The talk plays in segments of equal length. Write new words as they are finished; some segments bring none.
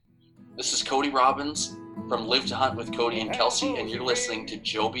This is Cody Robbins from Live to Hunt with Cody and Kelsey, and you're listening to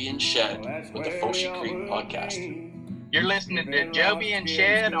Joby and Shed with the Foshee Creek Podcast. You're listening to Joby and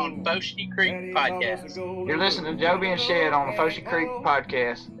Shed on Foshee Creek Podcast. You're listening to Joby and Shed on the Foshee Creek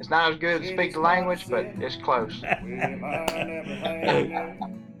Podcast. It's not as good to speak the language, but it's close.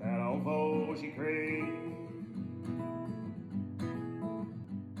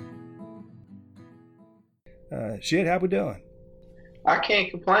 Shed, how we doing? I can't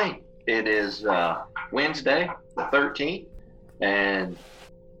complain. It is Wednesday, the 13th, and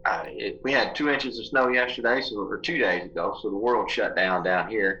we had 2 inches of snow yesterday, or 2 days ago, so the world shut down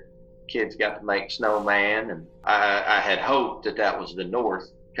here. Kids got to make snowman, and I had hoped that was the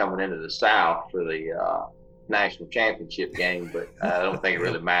north coming into the south for the national championship game, but I don't think it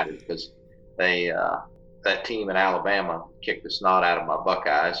really mattered because that team in Alabama kicked the snot out of my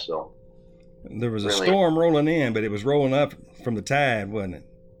Buckeyes. So there was a storm rolling in, but it was rolling up from the tide, wasn't it?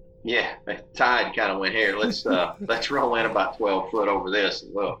 Yeah, the tide kind of went here. Let's roll in about 12 foot over this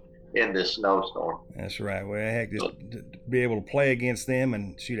and we'll end this snowstorm. That's right. Well, heck, just to be able to play against them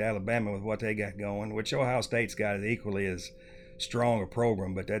and shoot Alabama with what they got going, which Ohio State's got is equally as strong a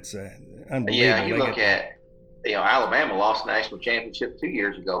program, but that's unbelievable. Yeah, you look at, Alabama lost the national championship 2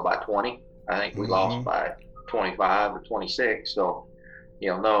 years ago by 20. I think we lost by 25 or 26. So,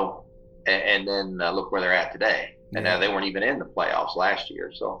 and then look where they're at today. And now they weren't even in the playoffs last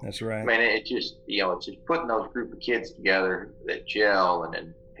year. So that's right. I mean, it's just putting those group of kids together that gel, and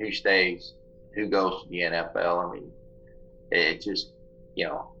then who stays, who goes to the NFL. I mean, it just, you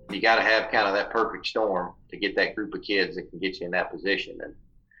got to have kind of that perfect storm to get that group of kids that can get you in that position. And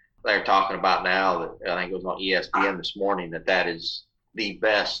they're talking about now that, I think it was on ESPN this morning, that is the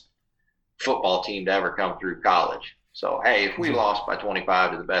best football team to ever come through college. So, hey, if we lost by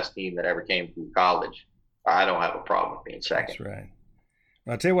 25 to the best team that ever came through college, I don't have a problem with being second. That's right.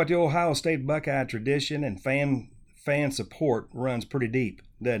 Well, I'll tell you what, the Ohio State Buckeye tradition and fan support runs pretty deep,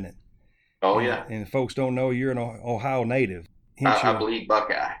 doesn't it? Oh, yeah. And folks don't know you're an Ohio native. I believe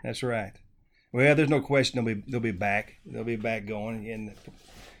Buckeye. That's right. Well, there's no question they'll be back. They'll be back going in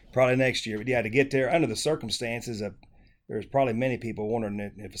probably next year. But yeah, to get there under the circumstances, there's probably many people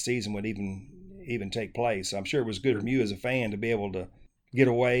wondering if a season would even take place. So I'm sure it was good from you as a fan to be able to get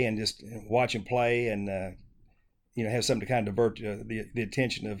away and just watch him play and, have something to kind of divert the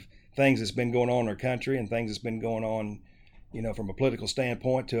attention of things that's been going on in our country and things that's been going on, from a political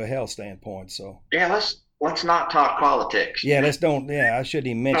standpoint to a health standpoint. So yeah, let's not talk politics. Yeah, I shouldn't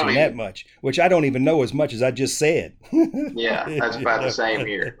even mention that much, which I don't even know as much as I just said. Yeah, that's about the same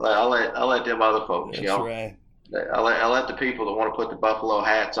here. I'll let them other folks, That's right. I'll let the people that want to put the buffalo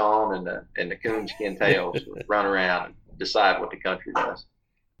hats on and the coonskin tails run around and decide what the country does.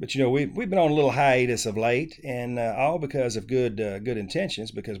 But we've been on a little hiatus of late, and all because of good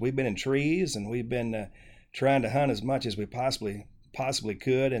intentions. Because we've been in trees and we've been trying to hunt as much as we possibly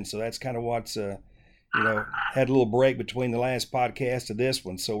could, and so that's kind of what's had a little break between the last podcast to this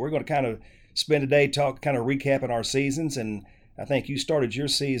one. So we're going to kind of spend a day recapping our seasons, and I think you started your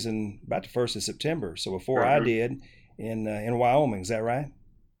season about the 1st of September. So before I did in Wyoming, is that right?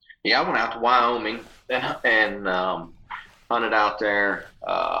 Yeah, I went out to Wyoming and hunted out there.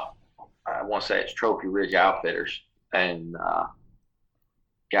 I want to say it's Trophy Ridge Outfitters, and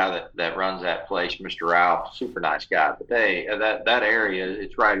guy that runs that place, Mr. Ralph, super nice guy. But that area,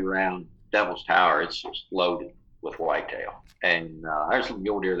 it's right around Devil's Tower. It's just loaded with whitetail, and there's some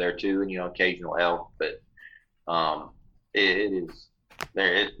mule deer there too, and occasional elk. But it's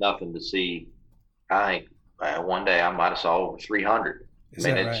nothing to see. I think one day I might have saw over 300. It's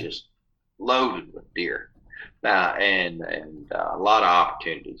right? just loaded with deer. Now, and a lot of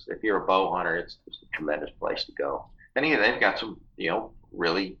opportunities. If you're a bow hunter, it's a tremendous place to go. And they've got some,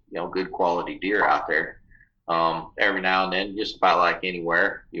 really, good quality deer out there. Every now and then, just about like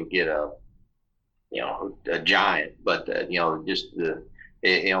anywhere, you'll get a giant. But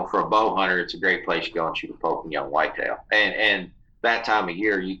for a bow hunter, it's a great place to go and shoot a poking young whitetail. And that time of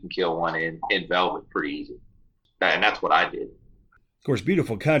year, you can kill one in velvet pretty easy. And that's what I did. Of course,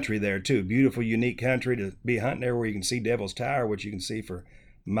 beautiful country there too. Beautiful, unique country to be hunting there, where you can see Devil's Tower, which you can see for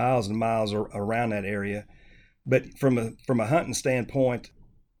miles and miles around that area. But from a hunting standpoint,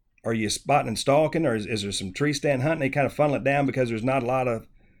 are you spotting and stalking, or is there some tree stand hunting? They kind of funnel it down because there's not a lot of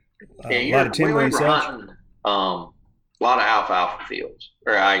timber and such. Hunting, a lot of alfalfa fields,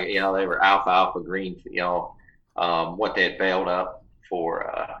 or they were alfalfa green. What they had baled up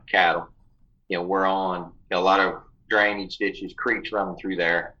for cattle. We're on a lot of drainage ditches, creeks running through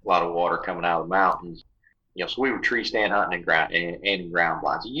there, a lot of water coming out of the mountains. So we were tree stand hunting and ground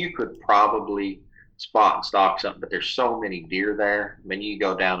blinds. You could probably spot and stalk something, but there's so many deer there. I mean, you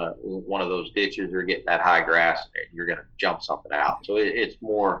go down one of those ditches or get that high grass, and you're going to jump something out. So it's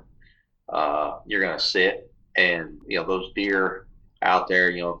more you're going to sit, and those deer out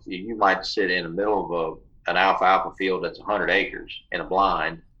there, you might sit in the middle of an alfalfa field that's 100 acres in a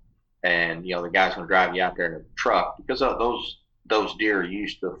blind, and the guy's going to drive you out there in a truck because those deer are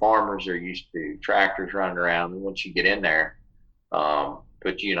used to farmers, are used to tractors running around, and once you get in there,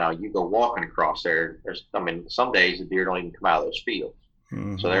 but you go walking across there. Some days the deer don't even come out of those fields,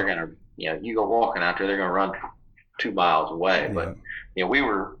 so they're gonna, you go walking out there, they're gonna run 2 miles away. Yeah. But we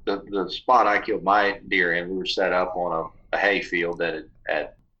were the spot I killed my deer in. We were set up on a hay field that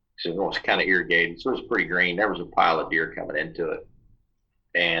so it was kind of irrigated, so it was pretty green. There was a pile of deer coming into it,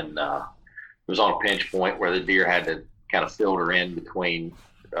 and it was on a pinch point where the deer had to kind of filter in between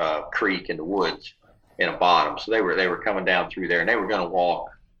creek and the woods in a bottom. So they were coming down through there, and they were going to walk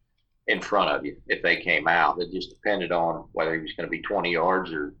in front of you if they came out. It just depended on whether he was going to be 20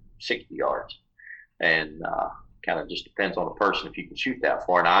 yards or 60 yards. And kind of just depends on the person if you can shoot that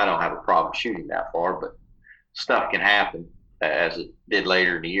far. Now, I don't have a problem shooting that far, but stuff can happen as it did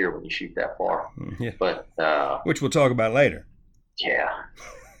later in the year when you shoot that far. Yeah. But which we'll talk about later. Yeah.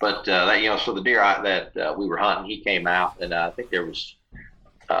 But so the deer that we were hunting, he came out, and I think there was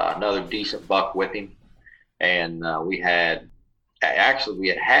another decent buck with him. And we had about,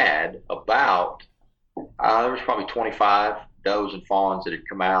 there was probably 25 does and fawns that had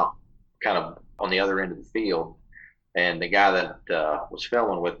come out kind of on the other end of the field. And the guy that was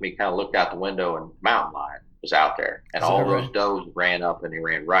filming with me kind of looked out the window, and mountain lion was out there. And all those does ran up, and they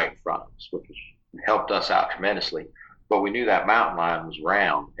ran right in front of us, which helped us out tremendously. But we knew that mountain lion was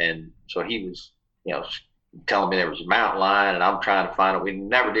around. And so he was, telling me there was a mountain lion, and I'm trying to find it. We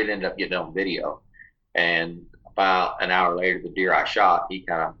never did end up getting on video. And about an hour later, the deer I shot, he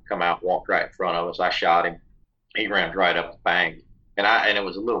kind of come out, walked right in front of us. I shot him. He ran right up the bank, and it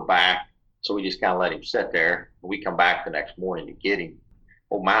was a little back, so we just kind of let him sit there. We come back the next morning to get him.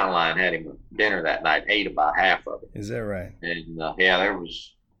 Old mountain lion had him dinner that night, ate about half of it. Is that right? And there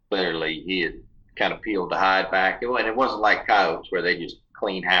was literally, he had kind of peeled the hide back. And it wasn't like coyotes where they just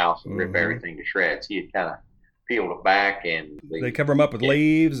clean house and rip everything to shreds. He had kind of peeled it back, and they cover them up with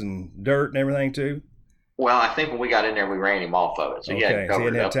leaves and dirt and everything too. Well, I think when we got in there, we ran him off of it, so he hadn't covered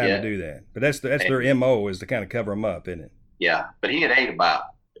so he it hadn't up had time yet. to do that. But that's their MO, is to kind of cover them up, isn't it? Yeah, but he had ate about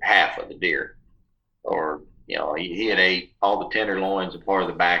half of the deer, or he had ate all the tenderloins and part of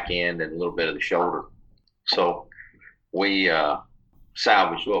the back end and a little bit of the shoulder. So we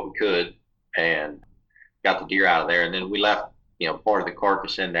salvaged what we could and got the deer out of there, and then we left part of the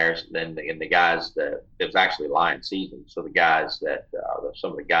carcass in there. And the guys that it was actually lion season, so the guys that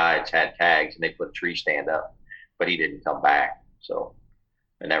some of the guides had tags, and they put a tree stand up, but he didn't come back, so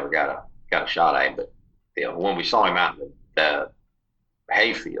I never got a shot at him. But when we saw him out in the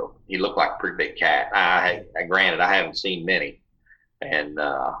hayfield, he looked like a pretty big cat. Granted, I haven't seen many, and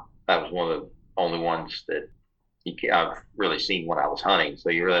that was one of the only ones that I've really seen when I was hunting. So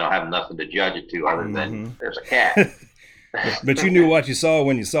you really don't have nothing to judge it to other than there's a cat. But you knew what you saw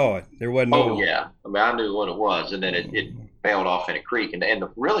when you saw it. There wasn't no... Oh, yeah. I knew what it was, and then it bailed off in a creek. And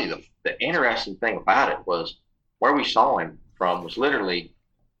the interesting thing about it was where we saw him from was literally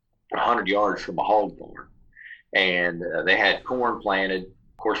 100 yards from a hog barn. And they had corn planted,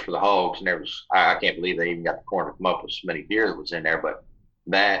 of course, for the hogs. And there was, I can't believe they even got the corn to come up with so many deer that was in there. But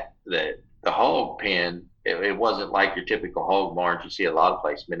the hog pen, it wasn't like your typical hog barns you see a lot of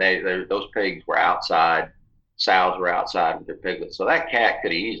places. Those pigs were outside. Sows were outside with their piglets. So that cat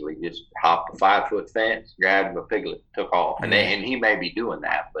could have easily just hopped a 5-foot fence, grabbed him a piglet, took off. And he may be doing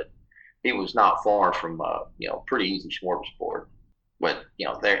that, but he was not far from pretty easy smorgasbord. But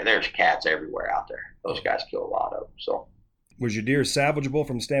there's cats everywhere out there. Those guys kill a lot of them. So was your deer salvageable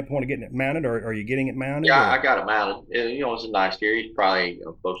from the standpoint of getting it mounted, or are you getting it mounted? Yeah, I got it mounted. It's a nice deer. He's probably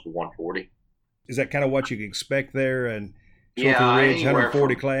close to 140. Is that kind of what you can expect there? And Trophy Ridge,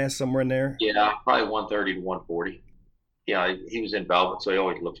 140 class, somewhere in there? Yeah, probably 130 to 140. He was in velvet, so he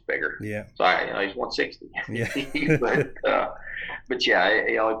always looks bigger. Yeah. So he's 160. Yeah. but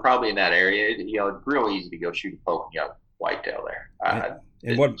yeah, probably in that area. It's real easy to go shoot a poking young whitetail there.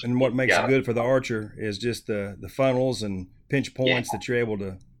 What makes it good for the archer is just the funnels and pinch points that you're able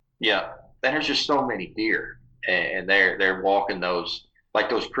to. Yeah, and there's just so many deer, and they're walking those. Like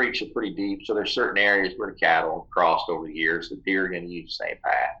those creeks are pretty deep, so there's certain areas where the cattle crossed over the years. The deer are going to use the same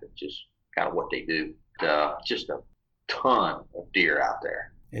path. It's just kind of what they do. Just a ton of deer out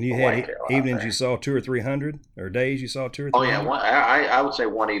there. And you had evenings you saw 200 or 300, or days you saw 200 or 300? Oh yeah, I would say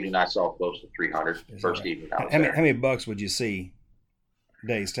one evening I saw close to 300. First evening I was there. How many bucks would you see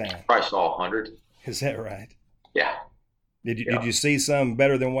days time? Probably saw 100. Is that right? Yeah. Did Yeah. you see some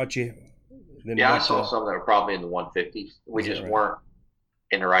better than what you? I saw some that were probably in the 150s. We just weren't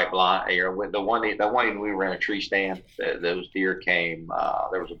in the right blind. The one we were in a tree stand. Those deer came.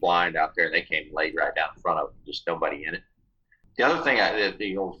 There was a blind out there, and they came laid right down in front of them. Just nobody in it. The other thing that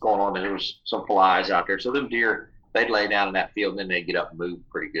was going on, there was some flies out there. So them deer, they'd lay down in that field, and then they'd get up and move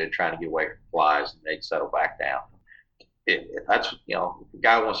pretty good, trying to get away from flies, and they'd settle back down. That's if the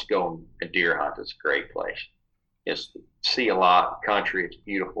guy wants to go and deer hunt, it's a great place. Just see a lot of country. It's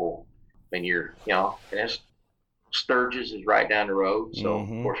beautiful. And and it's Sturgis is right down the road, so of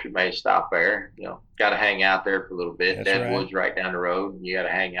course we may stop there. Got to hang out there for a little bit. That's Deadwood's right down the road, and you got to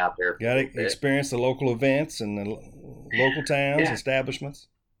hang out there. Got to experience the local events and the local towns, establishments.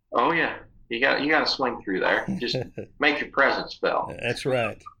 Oh yeah, you got to swing through there. Just make your presence felt. That's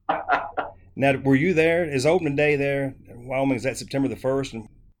right. Now, were you there? Is opening day there? Wyoming, is that September the 1st?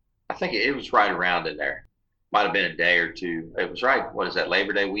 I think it was right around in there. Might have been a day or two. It was right. What is that?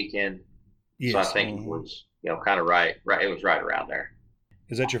 Labor Day weekend. Yes. So I think it was, kind of right. It was right around there.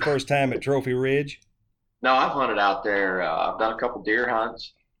 Is that your first time at Trophy Ridge? No, I've hunted out there. I've done a couple deer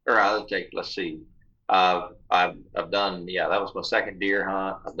hunts. Let's see. I've done, that was my second deer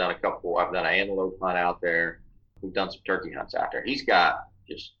hunt. I've done an antelope hunt out there. We've done some turkey hunts out there. He's got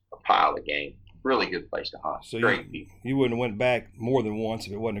just a pile of game. Really good place to hunt. So you wouldn't have went back more than once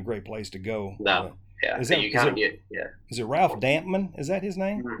if it wasn't a great place to go. No. Yeah. Is it Ralph Dampman? Is that his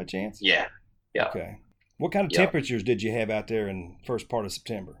name by chance? Yeah. Yeah. Okay. What kind of temperatures did you have out there in first part of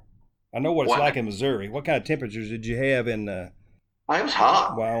September? I know what it's like in Missouri. What kind of temperatures did you have in it was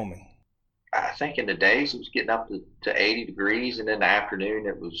hot. Wyoming? I think in the days it was getting up to 80 degrees, and in the afternoon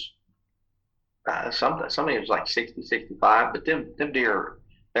it was something it was like 60, 65. But them deer,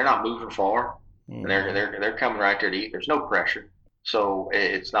 they're not moving far, and they're coming right there to eat. There's no pressure, so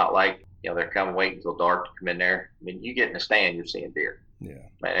it's not like they're coming waiting until dark to come in there. I mean, you get in the stand, you're seeing deer. Yeah,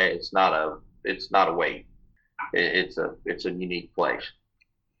 man, it's not a wait. It's a unique place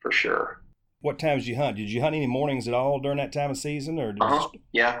for sure. What times did you hunt? Did you hunt any mornings at all during that time of season, or?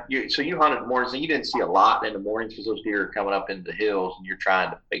 Yeah, so you hunted mornings, and you didn't see a lot in the mornings because those deer are coming up into the hills, and you're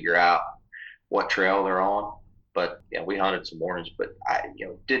trying to figure out what trail they're on. But we hunted some mornings, but I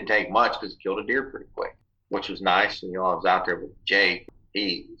didn't take much because killed a deer pretty quick, which was nice. And I was out there with Jake.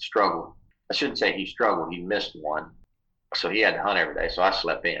 He struggled. I shouldn't say he struggled. He missed one, so he had to hunt every day. So I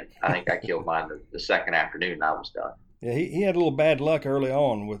slept in. I think I killed mine the second afternoon, and I was done. Yeah, he had a little bad luck early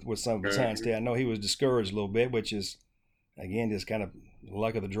on with some of his hunts. I know he was discouraged a little bit, which is, again, just kind of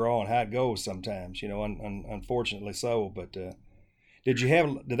luck of the draw and how it goes sometimes, unfortunately so. But did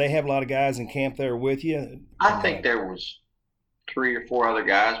they have a lot of guys in camp there with you? I think there was 3 or 4 other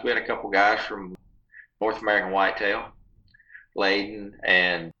guys. We had a couple guys from North American Whitetail, Layden,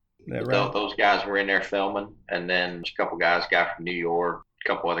 and those guys were in there filming. And then a couple guys got from New York, a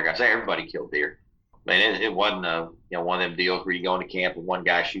couple other guys. Everybody killed deer. I mean, it wasn't one of them deals where you go into camp and one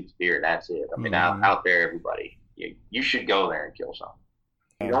guy shoots deer and that's it. I mean, out there, everybody, you should go there and kill something.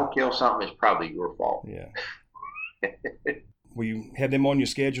 If you don't kill something, it's probably your fault. Yeah. Will you have them on your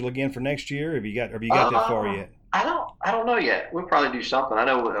schedule again for next year? Have you got that far yet? I don't know yet. We'll probably do something. I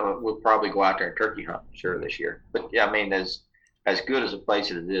know we'll probably go out there and turkey hunt for sure this year. But yeah, I mean, as good as a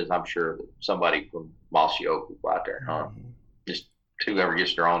place as it is, I'm sure that somebody from Mossy Oak will go out there and hunt. Just whoever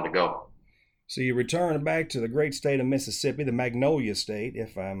gets their own to go. So you return back to the great state of Mississippi, the Magnolia State,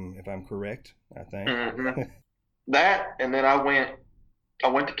 if I'm correct, I think. Mm-hmm. That, and then I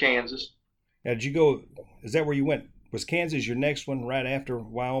went to Kansas. Now, did you go? Is that where you went? Was Kansas your next one right after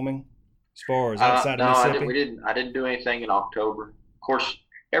Wyoming, as far as outside of Mississippi? I didn't do anything in October. Of course,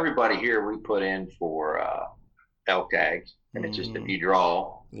 everybody here we put in for elk tags, and it's just if you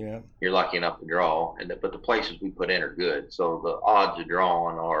draw, you're lucky enough to draw. But the places we put in are good, so the odds of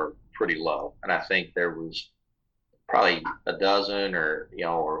drawing are pretty low. And I think there was probably a dozen or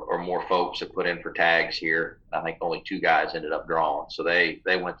more folks that put in for tags here. I think only 2 guys ended up drawing, so they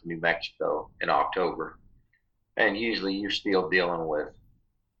went to New Mexico in October. And usually you're still dealing with,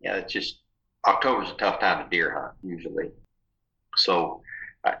 it's just October's a tough time to deer hunt usually. So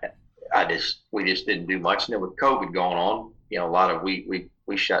we just didn't do much. And then with COVID going on, a lot of we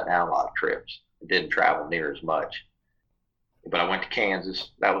shut down a lot of trips. Didn't travel near as much. But I went to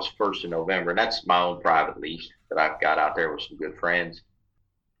Kansas. That was 1st of November, and that's my own private lease that I've got out there with some good friends.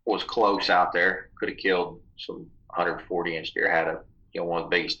 Was close out there. Could have killed some 140-inch deer. Had one of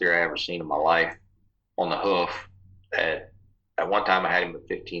the biggest deer I ever seen in my life on the hoof. At one time I had him at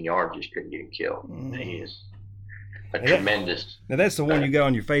 15 yards, just couldn't get him killed. He is tremendous. Now that's the one you got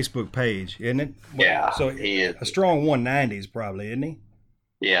on your Facebook page, isn't it? Yeah. So he is a strong 190s probably, isn't he?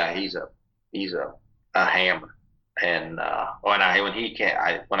 Yeah, he's a he's a hammer. And when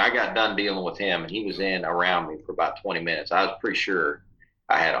I got done dealing with him, and he was in around me for about 20 minutes, I was pretty sure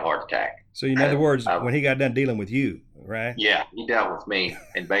I had a heart attack. So in other words, when he got done dealing with you, right? Yeah, he dealt with me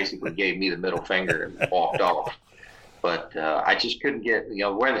and basically gave me the middle finger and walked off. But I just couldn't get,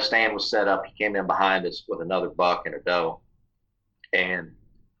 where the stand was set up. He came in behind us with another buck and a doe, and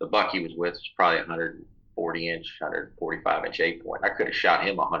the buck he was with was probably 140 inch, 145 inch 8-point. I could have shot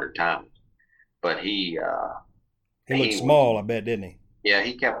him 100 times, but he looked small, I bet, didn't he? Yeah,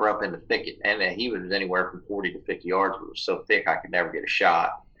 he kept her up in the thicket, and he was anywhere from 40 to 50 yards, but it was so thick I could never get a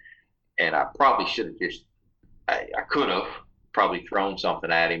shot. And I probably should have I could have probably thrown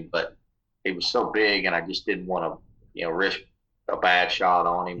something at him, but he was so big, and I just didn't want to, risk a bad shot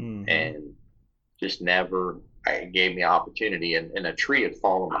on him. Mm-hmm. And just never, it gave me opportunity. And a tree had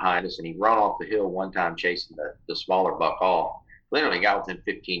fallen behind us, and he run off the hill one time chasing the smaller buck off. Literally got within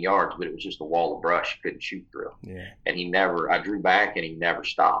 15 yards, but it was just a wall of brush you couldn't shoot through. Yeah. And I drew back, and he never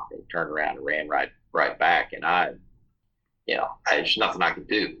stopped. He turned around and ran right back. And there's nothing I could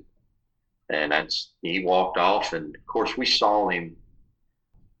do. And he walked off. And of course we saw him,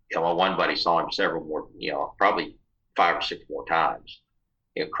 my one buddy saw him several more, probably 5 or 6 more times,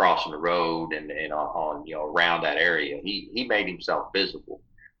 crossing the road and on around that area. He made himself visible,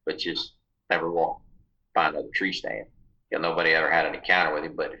 but just never walked by another tree stand. Nobody ever had an encounter with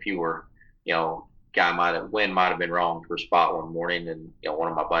him. But if you were, wind might have been wrong for a spot one morning, and one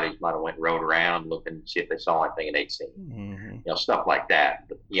of my buddies might have went and rode around looking to see if they saw anything, and they'd seen Mm-hmm. Stuff like that.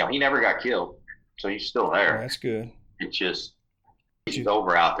 But he never got killed, so he's still there. Oh, that's good. It's just he's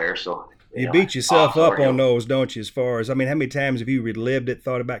over out there. So you beat yourself up on those, don't you? As far as, how many times have you relived it,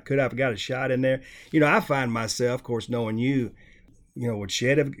 thought about, could I have got a shot in there? I find myself, of course, knowing you, would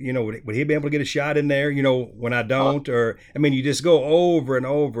Shed have, would he be able to get a shot in there, when I don't? Or, you just go over and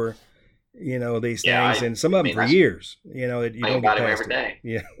over, these things, and some of them for years, that you don't get about him past every day.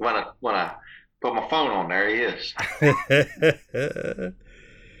 Yeah. When I put my phone on, there he is.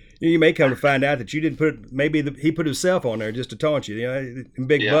 You may come to find out that you didn't he put himself on there just to taunt you. In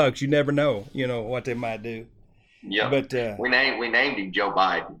big bucks, you never know, what they might do. Yeah. But we named him Joe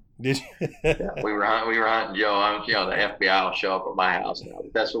Biden. Did you? we were hunting Joe. The FBI will show up at my house now.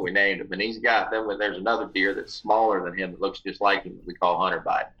 But that's what we named him. And he's got them. There's another deer that's smaller than him that looks just like him. We call Hunter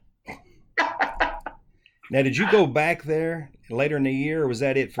Biden. Now, did you go back there later in the year, or was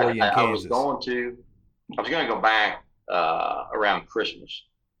that it for you in Kansas? I was going to go back around Christmas.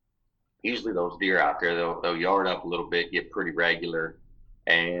 Usually those deer out there, they'll yard up a little bit, get pretty regular,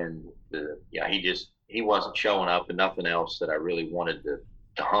 and he wasn't showing up, and nothing else that I really wanted to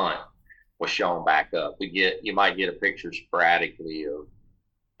hunt was showing back up. You might get a picture sporadically of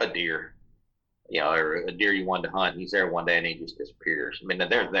a deer, or a deer you wanted to hunt. He's there one day and he just disappears.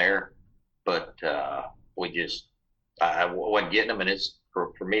 They're there, but I wasn't getting them, and it's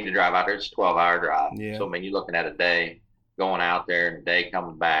for me to drive out there. It's a 12-hour drive. Yeah. So you're looking at a day going out there and a day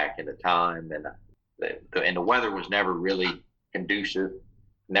coming back, and the time and the weather was never really conducive.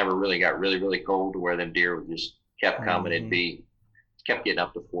 Never really got really, really cold to where them deer would just kept coming. Mm-hmm. Kept getting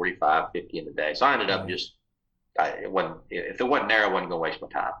up to 45, 50 in a day. So I ended up if it wasn't there, I wasn't going to waste my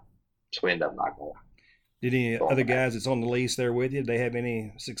time. So we ended up not going. Did any other guys that's on the lease there with you, did they have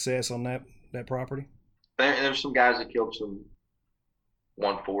any success on that property? There's some guys that killed some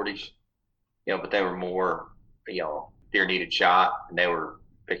 140s, but they were more, deer needed shot, and they were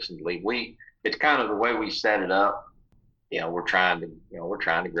fixing to leave. It's kind of the way we set it up. We're trying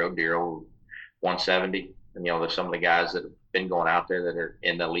to grow deer over 170, and there's some of the guys that have been going out there that are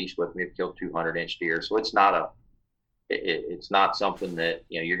in the lease with me have killed 200-inch deer. So it's not something that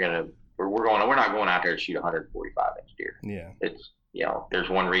we're not going out there to shoot 145-inch deer. Yeah. It's there's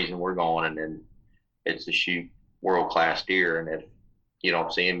one reason we're going, and then it's to shoot world-class deer, and if you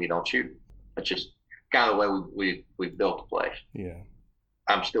don't see them, you don't shoot. It's just kind of the way we built the place. Yeah.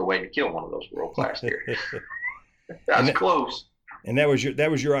 I'm still waiting to kill one of those world-class deer. That's close. And that was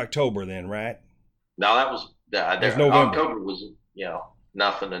your October then, right? No, that was November. October was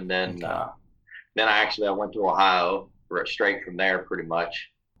nothing, and then I went to Ohio straight from there pretty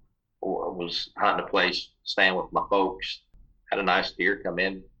much. I was hunting a place, staying with my folks. Had a nice deer come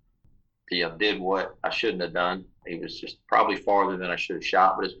in. Did what I shouldn't have done. He was just probably farther than I should have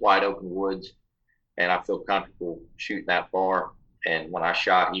shot, but it's wide open woods, and I feel comfortable shooting that far. And when I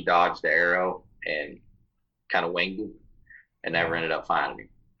shot, he dodged the arrow and kind of winged him, and never ended up finding him.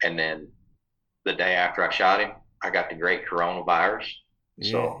 And then the day after I shot him, I got the great coronavirus.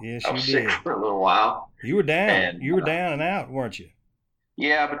 So yes, I was sick for a little while. You were down. You were down and out, weren't you?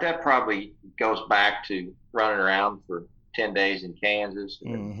 Yeah, but that probably goes back to running around for 10 days in Kansas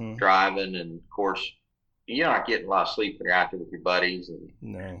and Mm-hmm. driving. And of course, you're not getting a lot of sleep when you're out there with your buddies. And,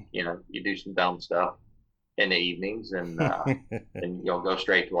 No. you do some dumb stuff in the evenings and and go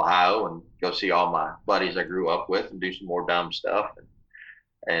straight to Ohio and go see all my buddies I grew up with and do some more dumb stuff.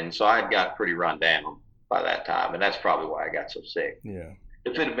 And so I got pretty run down by that time. And that's probably why I got so sick. Yeah.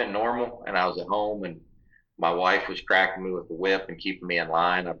 If it had been normal and I was at home and my wife was cracking me with the whip and keeping me in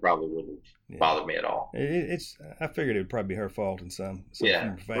line, I probably wouldn't have bothered me at all. I figured it would probably be her fault in some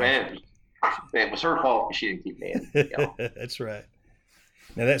Yeah. form or Man, it was her fault because she didn't keep me in. fashion. That's right.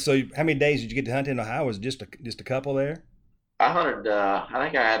 Now so how many days did you get to hunt in Ohio? Was it just a couple there? I hunted, I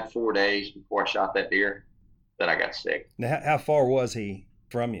think I had 4 days before I shot that deer. Then I got sick. Now how far was he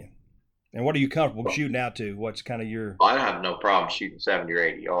from you? And what are you comfortable shooting out to? What's kind of your? I don't have no problem shooting 70 or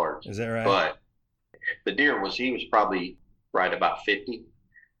 80 yards. Is that right? But the deer he was probably right about 50,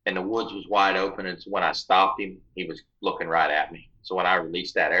 and the woods was wide open. And so when I stopped him, he was looking right at me. So when I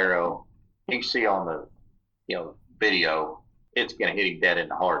released that arrow, you can see on the video, it's going to hit him dead in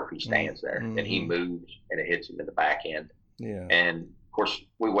the heart if he stands there. Mm-hmm. And he moves, and it hits him in the back end. Yeah. And of course,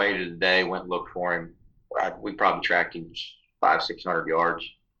 we waited a day, went and looked for him. We probably tracked him 500-600 yards.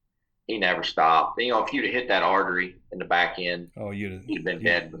 He never stopped. If you'd have hit that artery in the back end, you'd have been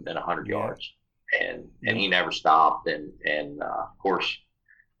dead within 100 yards. And he never stopped. And of course,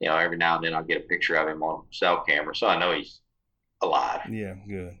 every now and then I'll get a picture of him on cell camera, so I know he's alive. Yeah,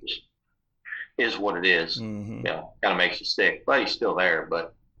 good. Is what it is. Mm-hmm. Kind of makes you sick, but he's still there.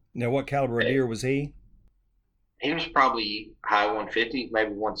 But now, what caliber of deer was he? He was probably high 150,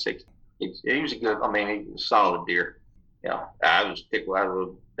 maybe 160. He was a good. He was a solid deer. I was tickled. I would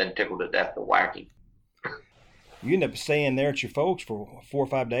have been tickled to death to whack him. You ended up staying there at your folks for 4 or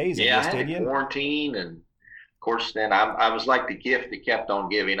 5 days. Yeah, I did had you? Quarantine, and of course, then I was like the gift that kept on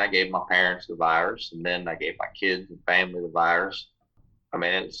giving. I gave my parents the virus, and then I gave my kids and family the virus.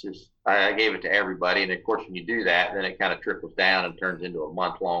 It's just I gave it to everybody, and of course, when you do that, then it kind of trickles down and turns into a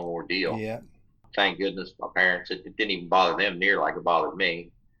month-long ordeal. Yeah. Thank goodness my parents, it didn't even bother them near like it bothered me.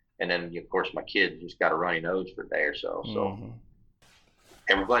 And then, of course, my kids just got a runny nose for a day or so. So Mm-hmm.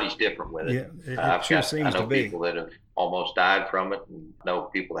 Everybody's different with it. Yeah, it sure seems I know to be. people that have almost died from it, and know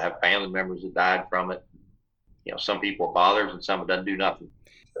people that have family members that died from it. Some people it bothers, and some it doesn't do nothing.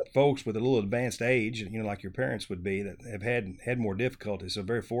 Folks with a little advanced age, like your parents would be, that have had more difficulty. So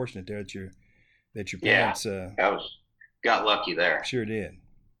very fortunate there that your parents. I got lucky there. Sure did.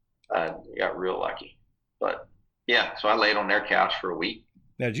 I got real lucky, but yeah. So I laid on their couch for a week.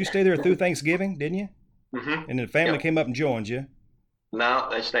 Now, did you stay there through Thanksgiving? Didn't you? Mm-hmm. And then the family came up and joined you. No,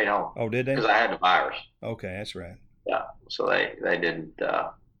 they stayed home. Oh, did they? Because I had the virus. Okay, that's right. Yeah. So they didn't.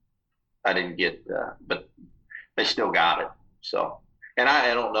 I didn't get, but they still got it. So, and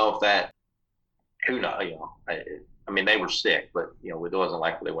I don't know if that. Who knows? They were sick, but it wasn't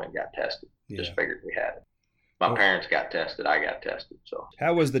like they went and got tested. Yeah. Just figured we had it. My parents got tested. I got tested. So.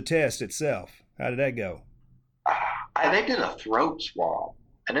 How was the test itself? How did that go? They did a throat swab,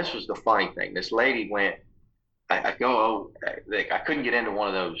 and this was the funny thing. This lady went. I couldn't get into one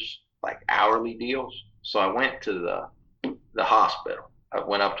of those like hourly deals, so I went to the hospital. I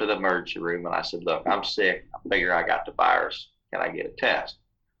went up to the emergency room and I said, "Look, I'm sick. I figure I got the virus. Can I get a test?"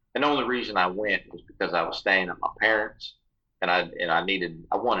 And the only reason I went was because I was staying at my parents, and I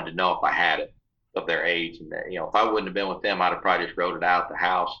wanted to know if I had it of their age, and if I wouldn't have been with them, I'd have probably just wrote it out at the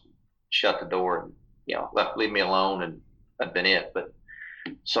house, shut the door, and leave me alone, and that'd been it. But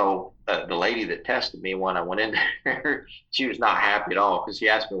so the lady that tested me when I went in there, she was not happy at all, because she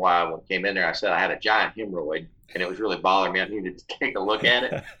asked me why I came in there. I said I had a giant hemorrhoid and it was really bothering me. I needed to take a look at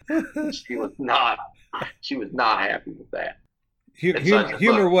it. She was not happy with that.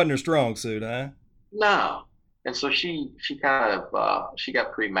 Humor wasn't her strong suit, huh? No. And so she kind of she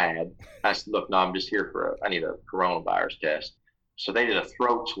got pretty mad. I said, "Look, no, I'm just here I need a coronavirus test." So they did a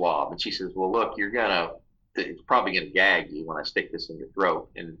throat swab, and she says, "Well, look, it's probably going to gag you when I stick this in your throat."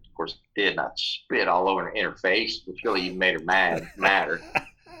 And of course it did, and I spit all over in her face, which really even made her madder.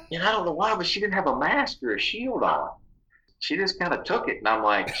 And I don't know why, but she didn't have a mask or a shield on. She just kind of took it, and I'm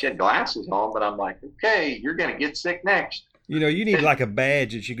like, she had glasses on, but I'm like, okay, you're going to get sick next. You need like a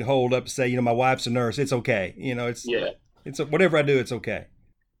badge that you can hold up and say, my wife's a nurse. It's okay. It's whatever I do, it's okay.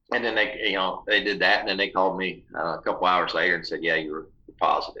 And then they did that, and then they called me a couple hours later and said, "Yeah, you're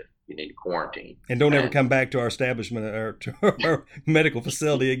positive. You need to quarantine. And don't ever come back to our establishment or to our medical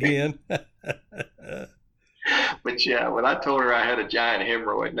facility again." But yeah, when I told her I had a giant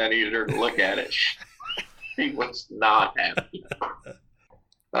hemorrhoid and I needed her to look at it, she was not happy.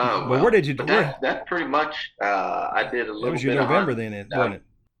 Well, where did you do that? That pretty much, I did a little bit. That was your November then, wasn't it?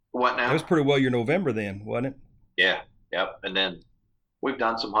 What now? That was pretty well your November then, wasn't it? Yeah. Yep. And then we've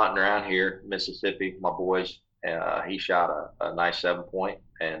done some hunting around here, Mississippi. My boys, he shot a nice 7-point,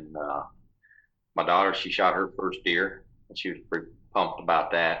 and my daughter, she shot her first deer, and she was pretty pumped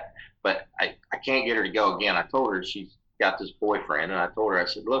about that. But I can't get her to go again. I told her she's got this boyfriend, and I told her, I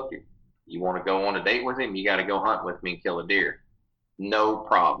said, look, if you want to go on a date with him, you got to go hunt with me and kill a deer. No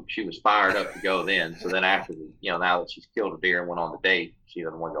problem. She was fired up to go then. So then after, now that she's killed a deer and went on the date, she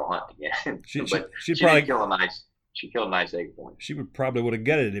doesn't want to go hunt again. But she probably killed a nice 8-point. She would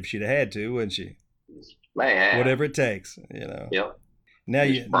gutted it if she'd have had to, wouldn't she? Man. Whatever it takes, Yep. Now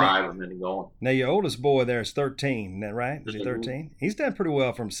Now your oldest boy there is 13, isn't that right? Is he 13? He's done pretty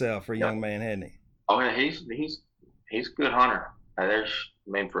well for himself for a young man, hasn't he? Oh yeah, he's a good hunter.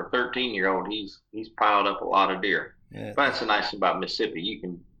 For a 13-year-old, he's piled up a lot of deer. Yeah. But that's the nice thing about Mississippi. You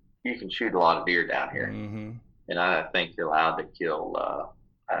can shoot a lot of deer down here, mm-hmm. and I think you're allowed to kill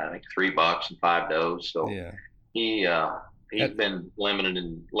 3 bucks and 5 does. So yeah, he's been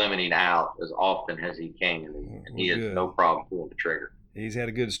limiting out as often as he can, and he has no problem pulling the trigger. He's had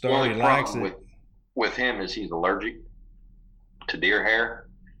a good start. He likes it. With him is he's allergic to deer hair,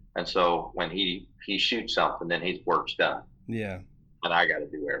 and so when he shoots something, then his work's done. Yeah. And I got to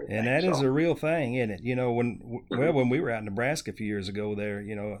do everything. And that is a real thing, isn't it? When we were out in Nebraska a few years ago there,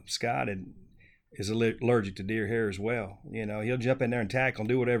 Scott is allergic to deer hair as well. He'll jump in there and tackle and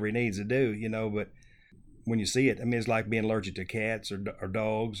do whatever he needs to do, but when you see it, it's like being allergic to cats or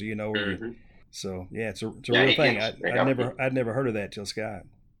dogs, Mm-hmm. So yeah, it's a real thing. I'd never heard of that till Scott.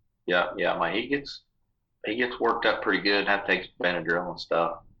 Yeah. He gets worked up pretty good. I take Benadryl and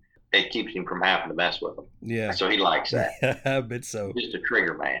stuff. It keeps him from having to mess with them. Yeah. So he likes that. I bet so. Just a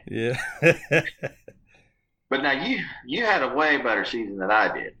trigger man. Yeah. But now you had a way better season than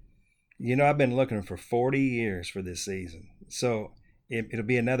I did. I've been looking for 40 years for this season. So it'll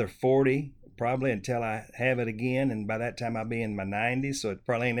be another 40 probably until I have it again. And by that time I'll be in my 90s. So it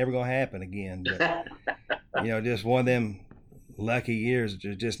probably ain't never going to happen again. But, just one of them lucky years.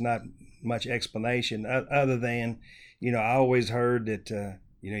 There's just not much explanation other than, I always heard that,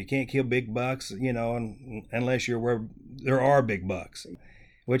 you can't kill big bucks, unless you're where there are big bucks,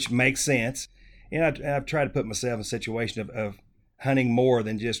 which makes sense. And I've tried to put myself in a situation of hunting more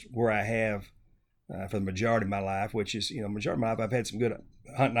than just where I have for the majority of my life, which is, majority of my life I've had some good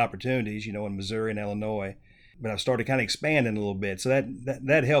hunting opportunities, in Missouri and Illinois, but I've started kind of expanding a little bit. So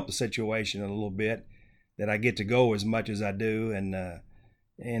that helped the situation a little bit, that I get to go as much as I do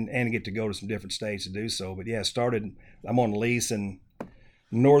and get to go to some different states to do so. But yeah, I'm on lease in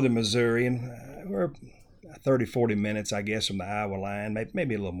northern Missouri, and we're 30-40 minutes, I guess, from the Iowa line,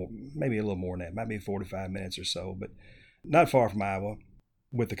 maybe a little more than that, might be 45 minutes or so, but not far from Iowa,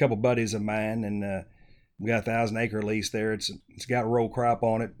 with a couple buddies of mine, and we got a 1,000-acre lease there. It's got row crop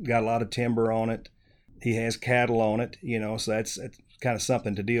on it, got a lot of timber on it. He has cattle on it, so that's kind of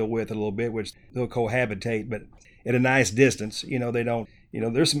something to deal with a little bit, which they'll cohabitate, but at a nice distance. They don't,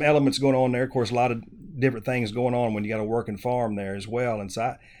 there's some elements going on there. Of course, a lot of different things going on when you got a working farm there as well. And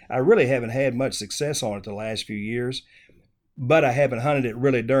so I really haven't had much success on it the last few years, but I haven't hunted it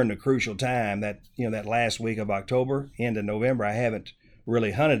really during the crucial time that last week of October into November. I haven't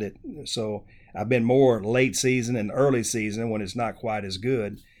really hunted it. So I've been more late season and early season when it's not quite as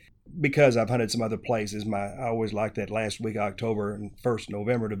good, because I've hunted some other places. I always like that last week of October and 1st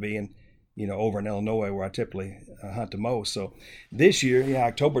November to be in, over in Illinois where I typically hunt the most. So this year,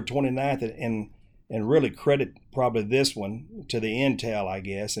 October 29th, and really credit probably this one to the Intel, I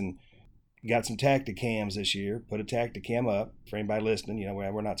guess, and got some Tacticams this year. Put a Tacticam up for anybody listening.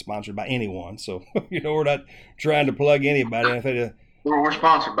 We're not sponsored by anyone, so we're not trying to plug anybody. We're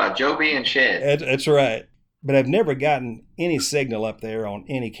sponsored by Joby and Shed. That's right. But I've never gotten any signal up there on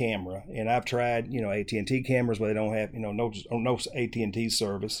any camera, and I've tried AT&T cameras where they don't have no AT&T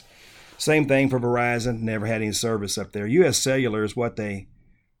service. Same thing for Verizon. Never had any service up there. U.S. Cellular is what they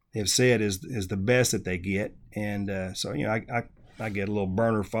have said is the best that they get, and so I get a little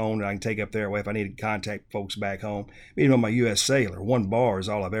burner phone that I can take up there if I need to contact folks back home. Even on my U.S. Cellular, one bar is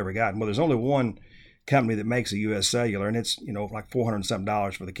all I've ever gotten. Well, there's only one company that makes a U.S. Cellular, and it's like $400 and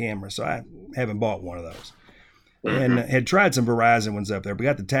something for the camera, so I haven't bought one of those. Mm-hmm. And had tried some Verizon ones up there. We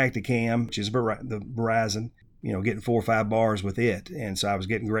got the Tacticam, which is the Verizon, getting 4 or 5 bars with it, and so I was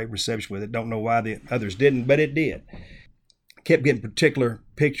getting great reception with it. Don't know why the others didn't, but it did. Kept getting particular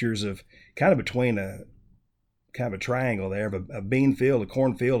pictures of kind of between a triangle there of a bean field, a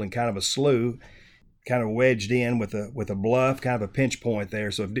cornfield, and kind of a slough, kind of wedged in with a bluff, kind of a pinch point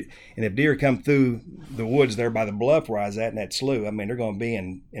there. So if deer come through the woods there by the bluff where I was at in that slough, they're going to be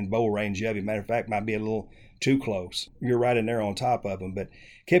in bow range of you. Matter of fact, might be a little too close. You're right in there on top of them. But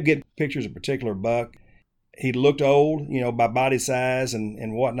kept getting pictures of a particular buck. he looked old, by body size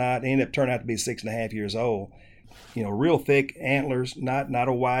and whatnot. He ended up turning out to be 6.5 years old. Real thick antlers, not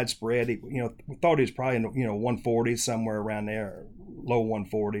a widespread. We thought he was probably in 140s, somewhere around there, low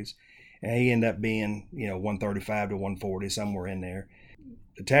 140s, and he ended up being 135 to 140, somewhere in there.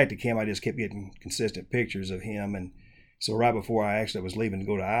 The tactic cam, I just kept getting consistent pictures of him, and so right before I actually was leaving to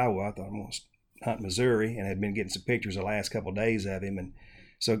go to Iowa, I thought I'm going to hunt Missouri, and had been getting some pictures the last couple of days of him, and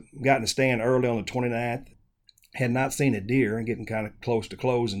so got in the stand early on the 29th. Had not seen a deer and getting kind of close to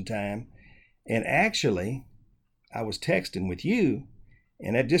closing time, and actually I was texting with you,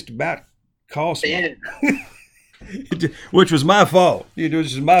 and that just about cost me, which was my fault. It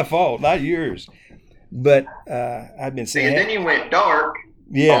was just my fault, not yours. But I've been saying. And then you went dark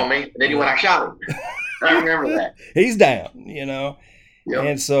on me, and then you went, I shot him. I remember that. He's down, Yep.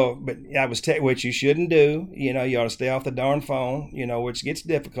 And so, but I was which you shouldn't do. You ought to stay off the darn phone. Which gets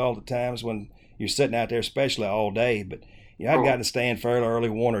difficult at times when you're sitting out there, especially all day. But I'd got to stand fairly early,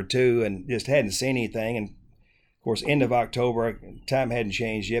 1 or 2, and just hadn't seen anything. And of course, end of October, time hadn't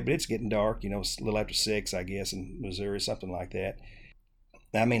changed yet, but it's getting dark. A little after 6, I guess, in Missouri, something like that.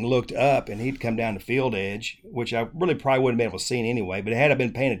 Looked up, and he'd come down the field edge, which I really probably wouldn't have been able to see anyway. But had I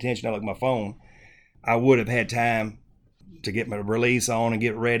been paying attention, I looked at my phone, I would have had time to get my release on and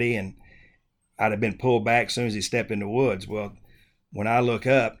get ready, and I'd have been pulled back as soon as he stepped in the woods. Well, when I look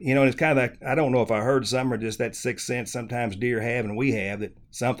up, it's kind of like, I don't know if I heard something or just that sixth sense sometimes deer have and we have, that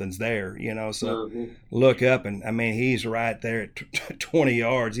something's there, so look up, and he's right there at 20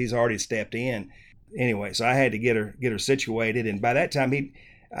 yards. He's already stepped in. Anyway, so I had to get her situated, and by that time he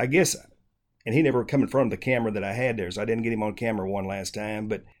never come in front of the camera that I had there, so I didn't get him on camera one last time,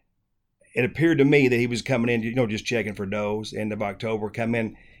 but it appeared to me that he was coming in, just checking for does. End of October, come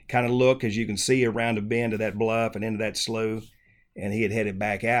in, kind of look, as you can see, around a bend of that bluff and into that slough, and he had headed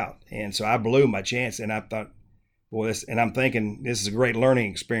back out. And so I blew my chance, and I thought, I'm thinking this is a great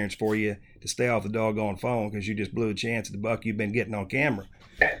learning experience for you to stay off the doggone phone, because you just blew the chance at the buck you've been getting on camera.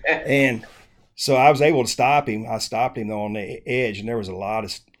 And so I was able to stop him. I stopped him on the edge, and there was a lot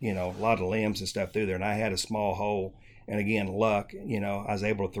of limbs and stuff through there, and I had a small hole. And again, luck, I was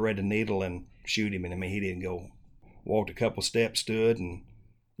able to thread the needle and shoot him. And he didn't go, walked a couple steps, stood, and,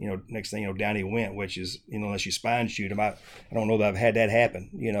 next thing, down he went, which is, unless you spine shoot him, I don't know that I've had that happen,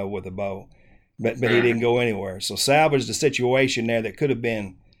 with a bow, but he didn't go anywhere. So salvaged the situation there that could have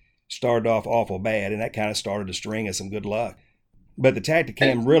been started off awful bad. And that kind of started a string of some good luck. But the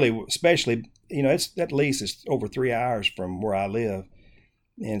Tacticam really, especially, that lease is over 3 hours from where I live.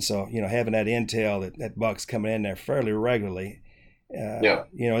 And so, having that intel that buck's coming in there fairly regularly,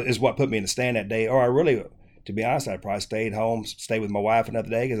 is what put me in the stand that day. Or I really, to be honest, I probably stayed home, stayed with my wife another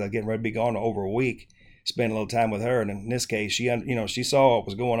day, because I was getting ready to be gone over a week, spend a little time with her. And in this case, she saw what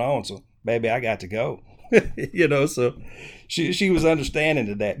was going on. So, baby, I got to go, so she was understanding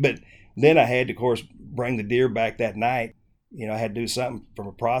to that. But then I had to, of course, bring the deer back that night. I had to do something from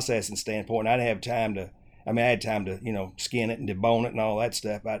a processing standpoint. I didn't have time to. I had time to, skin it and debone it and all that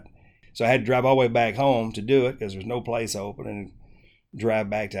stuff. So I had to drive all the way back home to do it, because there's no place open, and drive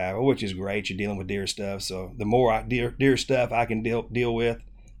back to Iowa, which is great. You're dealing with deer stuff. So the more deer stuff I can deal with,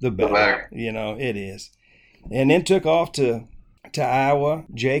 the better. It is. And then took off to Iowa.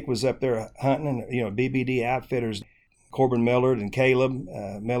 Jake was up there hunting, and, BBD Outfitters, Corbin Millard and Caleb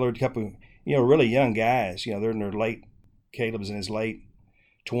Millard, a couple, really young guys. They're in their Caleb's in his late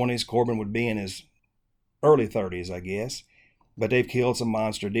 20s. Corbin would be in his early 30s, I guess, but they've killed some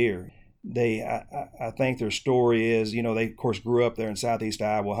monster deer. I think their story is, they of course grew up there in southeast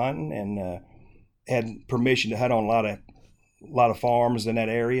Iowa hunting, and had permission to hunt on a lot of farms in that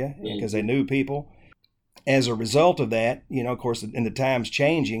area, because they knew people. As a result of that, of course, in the times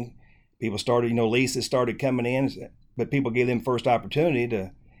changing, people started, leases started coming in, but people gave them first opportunity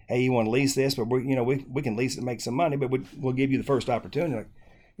to, hey, you want to lease this, but we can lease it and make some money, but we'll give you the first opportunity. Like,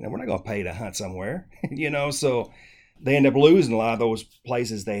 we're not going to pay to hunt somewhere, so they end up losing a lot of those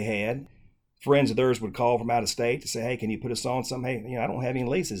places they had. Friends of theirs would call from out of state to say, hey, can you put us on something? Hey, I don't have any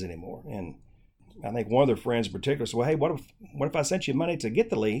leases anymore. And I think one of their friends in particular said, well, hey, what if I sent you money to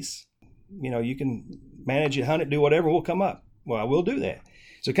get the lease? You can manage it, hunt it, do whatever, we'll come up. Well, I will do that.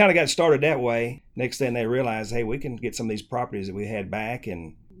 So it kind of got started that way. Next thing they realized, hey, we can get some of these properties that we had back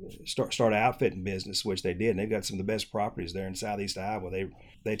and start an outfitting business, which they did. And they've got some of the best properties there in southeast Iowa.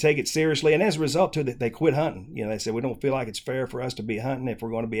 They take it seriously, and as a result, too, they quit hunting. They said, we don't feel like it's fair for us to be hunting if we're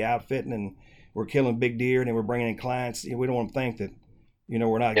going to be outfitting and we're killing big deer and then we're bringing in clients. We don't want to think that,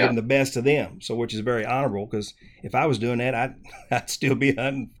 we're not giving the best to them. So, which is very honorable, because if I was doing that, I'd still be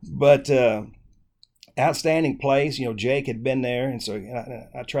hunting. But outstanding place. Jake had been there, and so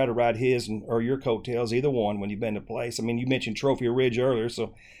I try to ride his or your coattails, either one, when you've been to place. I mean, you mentioned Trophy Ridge earlier,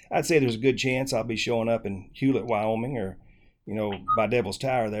 so I'd say there's a good chance I'll be showing up in Hewlett, Wyoming, or by Devil's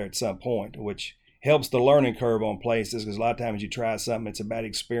Tower there at some point, which helps the learning curve on places, because a lot of times you try something, it's a bad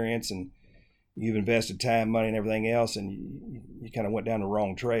experience, and you've invested time, money, and everything else, and you kind of went down the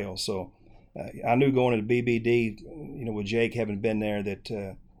wrong trail. So I knew going into BBD, with Jake having been there, that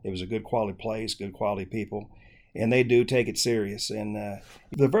it was a good quality place, good quality people, and they do take it serious. And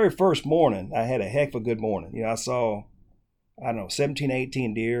the very first morning, I had a heck of a good morning. I saw, 17,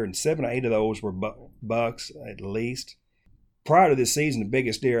 18 deer, and 7 or 8 of those were bucks at least. Prior to this season, the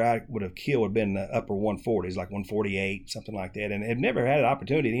biggest deer I would have killed would have been in the upper 140s, like 148, something like that, and had never had an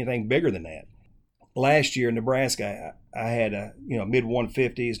opportunity at anything bigger than that. Last year in Nebraska, I had mid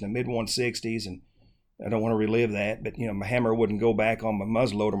 150s and a mid 160s, and I don't want to relive that, but my hammer wouldn't go back on my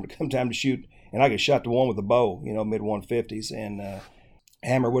muzzleloader when it come time to shoot, and I could shot the one with the bow, mid 150s, and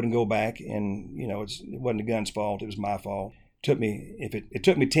hammer wouldn't go back, and it wasn't the gun's fault, it was my fault. It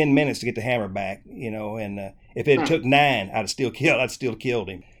took me 10 minutes to get the hammer back, and if it took 9, I'd still killed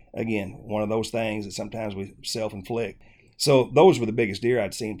him. Again, one of those things that sometimes we self-inflict. So those were the biggest deer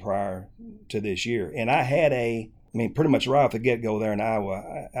I'd seen prior to this year. And I had pretty much right off the get-go there in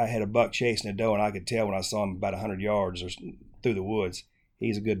Iowa, I had a buck chasing a doe, and I could tell when I saw him about 100 yards or through the woods,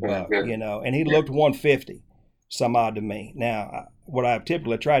 he's a good buck, and he looked 150, some odd to me. Now, what I've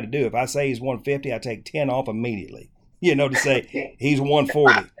typically tried to do, if I say he's 150, I take 10 off immediately. To say he's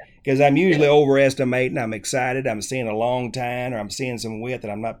 140, because I'm usually overestimating. I'm excited. I'm seeing a long tine, or I'm seeing some width,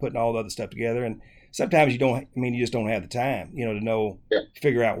 and I'm not putting all the other stuff together. And sometimes you just don't have the time, to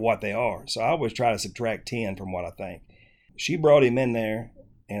figure out what they are. So I always try to subtract 10 from what I think. She brought him in there,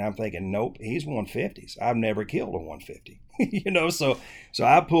 and I'm thinking, nope, he's 150s. I've never killed a 150, So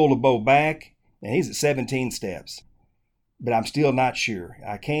I pulled the bow back, and he's at 17 steps, but I'm still not sure.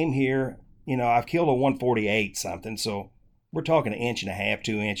 I came here. I've killed a 148 something, so we're talking 1.5 inches,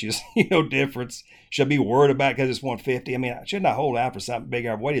 2 inches, difference. Should I be worried about because it's 150? Shouldn't I hold out for something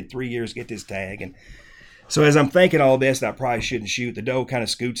bigger? I've waited 3 years to get this tag. And so as I'm thinking all this, I probably shouldn't shoot. The doe kind of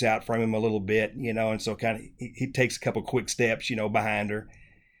scoots out from him a little bit, and so kind of he takes a couple quick steps, behind her.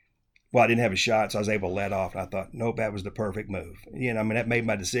 Well, I didn't have a shot, so I was able to let off. And I thought, nope, that was the perfect move. That made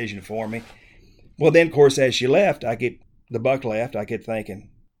my decision for me. Well, then, of course, as she left, the buck left, I kept thinking,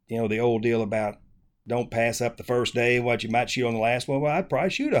 the old deal about don't pass up the first day, what you might shoot on the last one. Well, I'd probably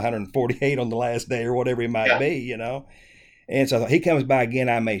shoot 148 on the last day or whatever it might be, And so I thought, he comes by again,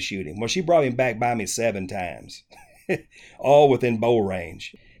 I may shoot him. Well, she brought him back by me 7 times, all within bow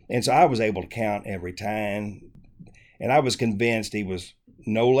range. And so I was able to count every time. And I was convinced he was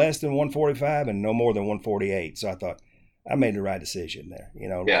no less than 145 and no more than 148. So I thought, I made the right decision there,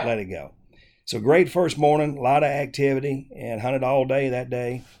 let it go. So great first morning, a lot of activity, and hunted all day that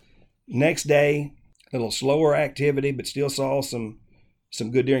day. Next day, a little slower activity, but still saw some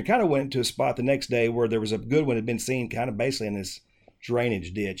good deer, and kind of went to a spot the next day where there was a good one had been seen kind of basically in this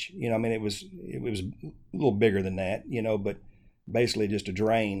drainage ditch. It was a little bigger than that, but basically just a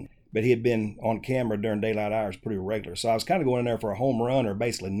drain. But he had been on camera during daylight hours pretty regular. So I was kind of going in there for a home run or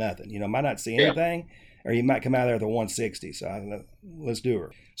basically nothing. Might not see anything, or you might come out there with a 160. So I thought, let's do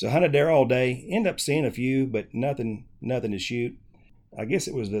her. So hunted there all day, ended up seeing a few, but nothing to shoot. I guess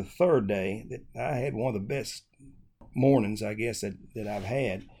it was the third day that I had one of the best mornings, I guess, that I've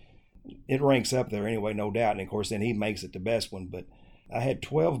had. It ranks up there anyway, no doubt. And of course, then he makes it the best one. But I had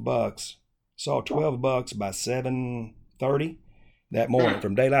 12 bucks, saw 12 bucks by 7:30 that morning,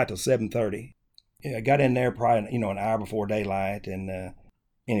 from daylight till 7:30. I got in there probably, an hour before daylight. And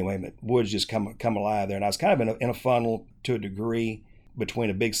anyway, but woods just come alive there. And I was kind of in a funnel to a degree between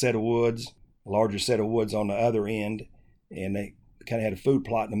a big set of woods, a larger set of woods on the other end. And they kind of had a food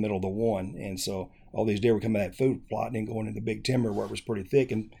plot in the middle of the one. And so all these deer were coming at that food plot and then going into the big timber where it was pretty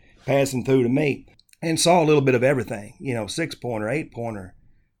thick and passing through to me, and saw a little bit of everything, 6-pointer, 8-pointer,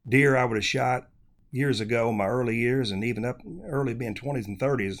 deer I would have shot years ago in my early years, and even up early being 20s and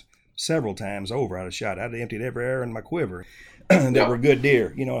 30s several times over. I'd emptied every arrow in my quiver that were good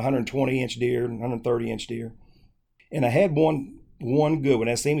deer, 120-inch deer, 130-inch deer. And I had one good one.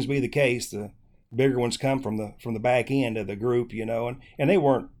 That seems to be the case. The bigger ones come from the back end of the group, and they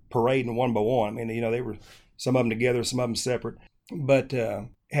weren't parading one by one. They were some of them together, some of them separate, but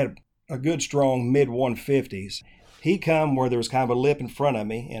had a good strong mid 150s. He come where there was kind of a lip in front of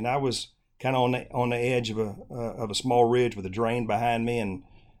me, and I was kind of on the edge of a small ridge with a drain behind me, and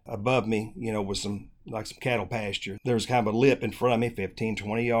above me, was some cattle pasture. There was kind of a lip in front of me, 15,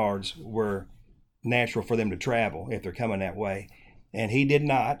 20 yards, where natural for them to travel if they're coming that way. And he did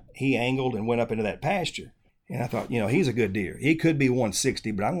not. He angled and went up into that pasture. And I thought, he's a good deer. He could be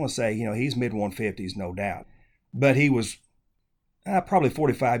 160, but I'm going to say, he's mid 150s, no doubt. But he was probably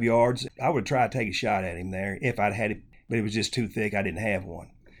 45 yards. I would try to take a shot at him there if I'd had it, but it was just too thick. I didn't have one.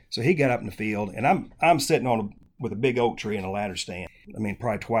 So he got up in the field, and I'm sitting with a big oak tree in a ladder stand. I mean,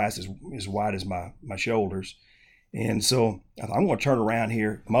 probably twice as wide as my shoulders. And so I thought, I'm going to turn around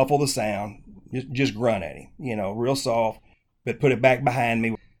here, muffle the sound, just grunt at him, real soft, but put it back behind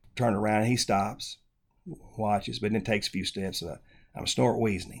me. Turn around, and he stops, watches, but then takes a few steps. So I'm snort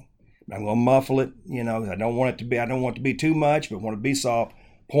wheezing him. I'm going to muffle it, I don't want it to be too much, but want it to be soft.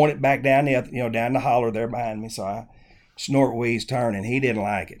 Point it back down down the holler there behind me. So I snort wheeze, turn, and he didn't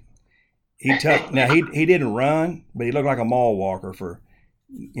like it. He didn't run, but he looked like a mall walker for,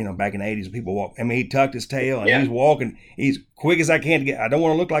 back in the 80s when people walk. I mean, he tucked his tail and he's walking. He's quick as I can to get. I don't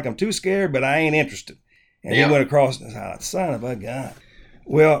want to look like I'm too scared, but I ain't interested. And he went across, and I thought, son of a gun.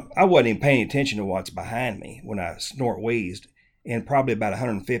 Well, I wasn't even paying attention to what's behind me when I snort wheezed. And probably about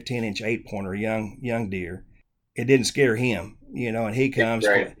 115-inch 8-pointer, young deer. It didn't scare him, and he comes,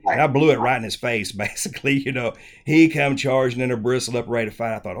 and I blew it right in his face, basically, He come charging in a bristle up ready to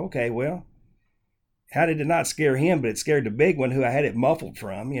fight. I thought, okay, well, how did it not scare him? But it scared the big one who I had it muffled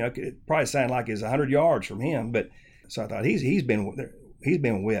from. It probably sounded like it was 100 yards from him. But so I thought he's been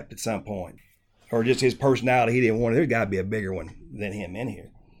whipped at some point, or just his personality. He didn't want it. There's got to be a bigger one than him in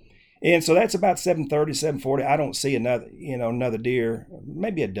here. And so that's about 7:30, 7:40. I don't see another deer,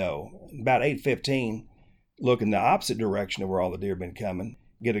 maybe a doe. About 8:15, looking the opposite direction of where all the deer have been coming,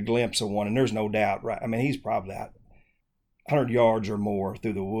 get a glimpse of one, and there's no doubt, right? I mean, he's probably out 100 yards or more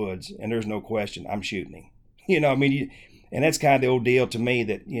through the woods, and there's no question I'm shooting him. And that's kind of the old deal to me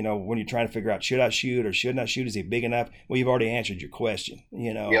that, when you're trying to figure out, should I shoot or shouldn't I shoot? Is he big enough? Well, you've already answered your question,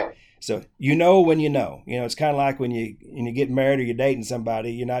 Yeah. So when it's kind of like when you get married or you're dating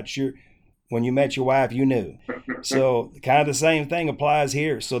somebody, you're not sure. When you met your wife, you knew. So kind of the same thing applies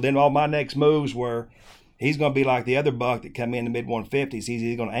here. So then all my next moves were, he's going to be like the other buck that come in the mid 150s. He's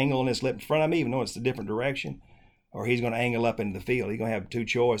either going to angle on this lip in front of me, even though it's a different direction, or he's going to angle up into the field. He's going to have two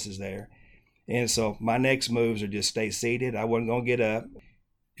choices there. And so my next moves are just stay seated. I wasn't going to get up,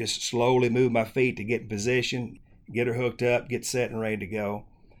 just slowly move my feet to get in position, get her hooked up, get set and ready to go.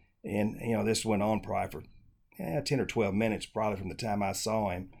 And, this went on probably for 10 or 12 minutes, probably from the time I saw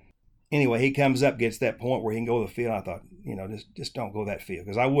him. Anyway, he comes up, gets that point where he can go to the field. I thought, just don't go that field,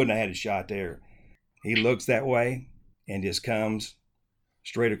 because I wouldn't have had a shot there. He looks that way and just comes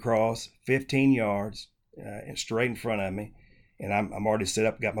straight across 15 yards and straight in front of me. And I'm already set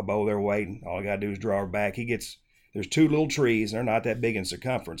up, got my bow there waiting. All I got to do is draw her back. There's two little trees. They're not that big in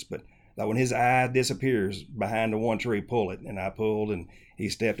circumference, but when his eye disappears behind the one tree, pull it. And I pulled, and he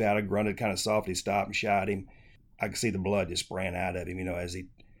stepped out. I grunted kind of softly, stopped and shot him. I could see the blood just spraying out of him,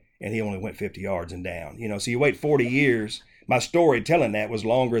 and he only went 50 yards and down. So you wait 40 years. My story telling that was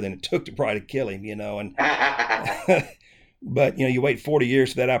longer than it took to probably kill him, and but you wait 40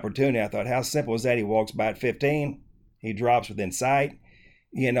 years for that opportunity. I thought, how simple is that? He walks by at 15, he drops within sight,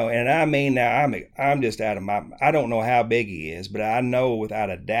 and I mean, now I'm just out of I don't know how big he is, but I know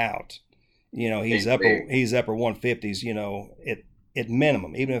without a doubt, he's upper 150s, at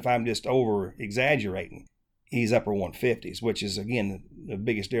minimum, even if I'm just over exaggerating. He's upper 150s, which is, again, the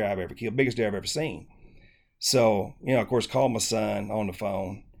biggest deer I've ever killed, biggest deer I've ever seen. So, of course, called my son on the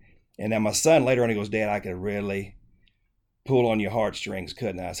phone. And then my son later on, he goes, Dad, I could really pull on your heartstrings,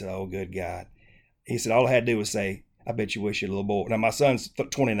 couldn't I? I said, oh, good God. He said, all I had to do was say, I bet you wish you a little boy. Now, my son's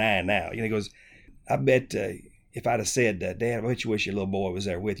 29 now. He goes, I bet if I'd have said, Dad, I bet you wish your little boy was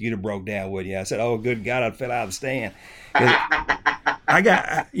there with you, you'd have broke down, wouldn't you? I said, oh, good God, I'd fell out of the stand.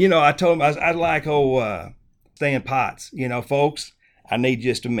 I told him, I'd like, staying pots, folks, I need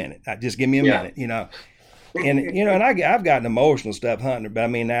just a minute. Just give me a minute, and I've gotten emotional stuff hunting, but I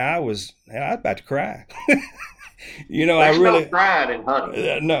mean, now I was about to cry. I really cried in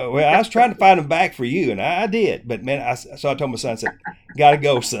hunting. No, well, I was trying to find them back for you, and I did, but man, so I told my son, I said, gotta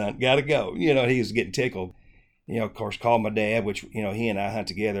go, son, gotta go. He was getting tickled. Of course, called my dad, which, he and I hunt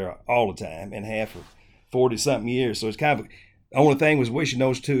together all the time and have for 40 something years. So it's kind of, the only thing was wishing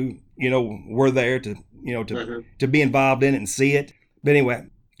those two, were there to be involved in it and see it. But anyway,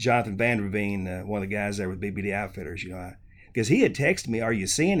 Jonathan Vanderveen, one of the guys there with BBD Outfitters, because he had texted me, are you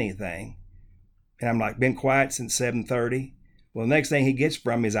seeing anything? And I'm like, been quiet since 7:30. Well, the next thing he gets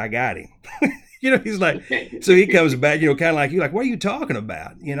from me is, I got him. He's like, so he comes back, kind of like, you're like, what are you talking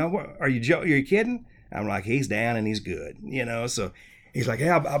about? Are you kidding? I'm like, he's down and he's good, so he's like, hey,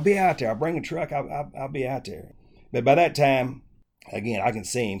 I'll be out there. I'll bring a truck. I'll be out there. But by that time, again, I can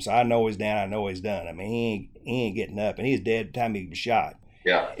see him, so I know he's down. I know he's done. I mean, he ain't getting up, and he's dead the time he was shot.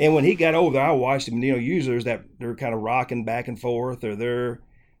 Yeah. And when he got over there, I watched him. Usually there's that they're kind of rocking back and forth, or they're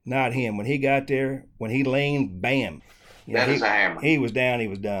not him. When he got there, when he leaned, bam. That is a hammer. He was down. He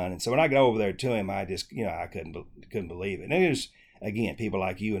was done. And so when I got over there to him, I just, I couldn't believe it. And there's, again, people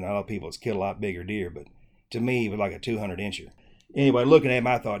like you and other people that's killed a lot bigger deer, but to me, he was like a 200-incher. Anyway, looking at him,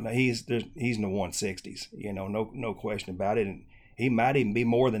 I thought, no, he's in the 160s. No question about it. And he might even be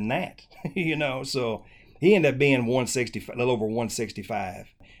more than that. So he ended up being 165, a little over 165,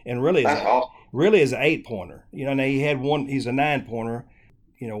 and really is an 8-pointer. Now he had one. He's a 9-pointer.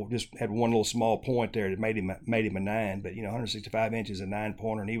 Just had one little small point there that made him a 9. But 165 inches, a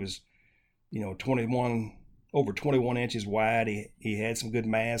 9-pointer, and he was, over 21 inches wide. He had some good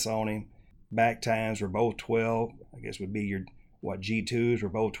mass on him. Back tines were both 12. I guess would be your G2s were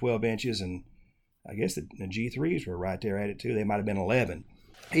both 12 inches, and I guess the G3s were right there at it too. They might have been 11.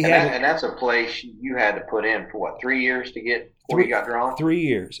 And that's a place you had to put in for what, 3 years to get before you got drawn? 3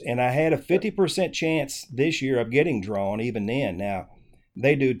 years. And I had a 50% chance this year of getting drawn even then. Now,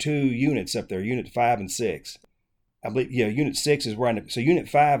 they do 2 units up there, Unit 5 and 6. I believe, Unit 6 is where so Unit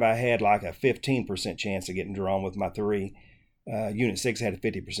 5 I had like a 15% chance of getting drawn with my 3. Unit 6 had a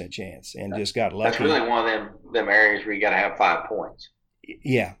 50% chance and just got lucky. That's really one of them areas where you got to have 5 points.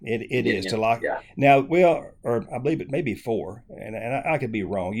 Yeah, it is to lock. Yeah. Now, or I believe it may be 4, and I could be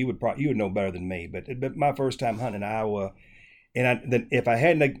wrong. You would know better than me. But my first time hunting in Iowa, and if I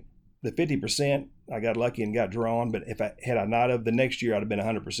hadn't the 50%, I got lucky and got drawn. But if I not of the next year, I'd have been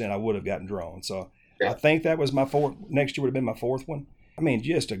 100%. I would have gotten drawn. So yeah. I think that was my 4th. Next year would have been my 4th one. I mean,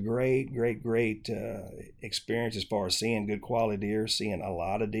 just a great experience as far as seeing good quality deer, seeing a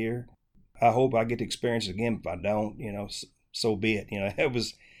lot of deer. I hope I get to experience it again. If I don't, so be it.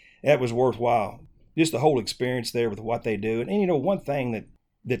 That was worthwhile. Just the whole experience there with what they do. And one thing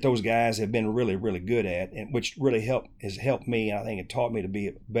that those guys have been really, really good at, and which really has helped me, and I think it taught me to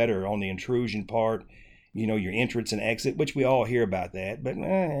be better on the intrusion part, your entrance and exit, which we all hear about that. But,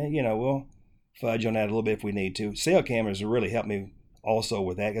 we'll fudge on that a little bit if we need to. Cell cameras have really helped me also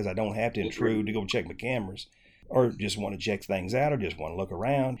with that because I don't have to intrude to go check my cameras, or just want to check things out, or just want to look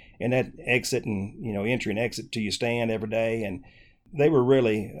around. And that exit and, entry and exit to your stand every day. And they were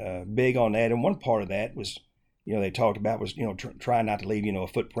really big on that. And one part of that was, they talked about was, trying not to leave, a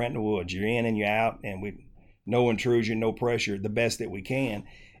footprint in the woods. You're in and you're out, and no intrusion, no pressure, the best that we can.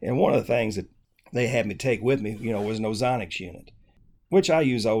 And one of the things that they had me take with me, was an ozonics unit, which I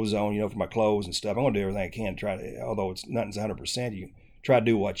use ozone, for my clothes and stuff. I'm going to do everything I can to try to, although nothing's 100%, you try to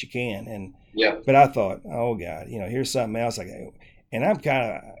do what you can. And yeah. But I thought, oh God, here's something else. And I'm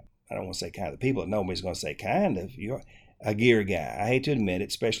kind of, I don't want to say kind of, the people that know me is going to say kind of, you're a gear guy. I hate to admit it,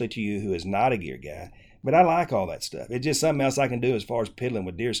 especially to you who is not a gear guy, but I like all that stuff. It's just something else I can do as far as piddling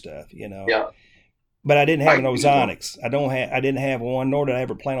with deer stuff, Yeah. But I didn't have an ozonics. I didn't have one, nor did I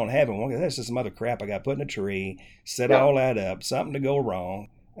ever plan on having one. That's just some other crap I got put in a tree, set all that up, something to go wrong.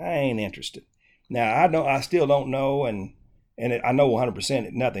 I ain't interested. Now I still don't know, and I know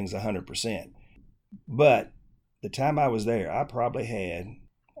 100% nothing's 100%. But the time I was there, I probably had,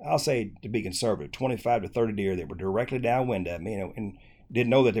 I'll say to be conservative, 25 to 30 deer that were directly downwind of me, and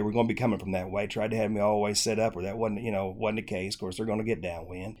didn't know that they were going to be coming from that way. Tried to have me always set up where that wasn't the case. Of course, they're going to get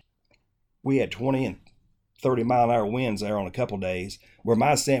downwind. We had 20 and 30 mile an hour winds there on a couple of days where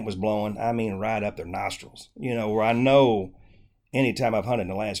my scent was blowing, right up their nostrils, where I know anytime I've hunted in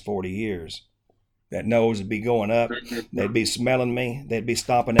the last 40 years, that nose would be going up. They'd be smelling me. They'd be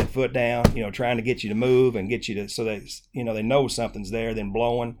stomping that foot down, trying to get you to move and get you to, so they, they know something's there, then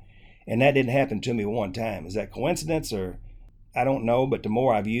blowing. And that didn't happen to me one time. Is that coincidence, or I don't know, but the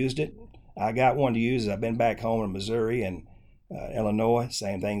more I've used it, I got one to use. I've been back home in Missouri and Illinois,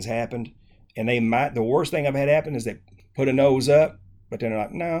 same things happened. And the worst thing I've had happen is they put a nose up, but then they're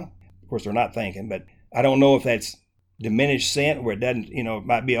like, no. Of course, they're not thinking, but I don't know if that's diminished scent where it doesn't, it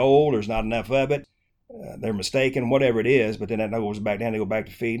might be old, there's not enough of it. They're mistaken, nose goes back but then that nose goes back down, they go back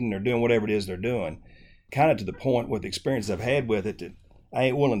to feeding, they're doing whatever it is they're doing. Kind of to the point with the experience I've had with it that I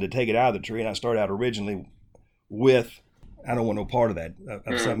ain't willing to take it out of the tree. And I started out originally with, I don't want no part of that,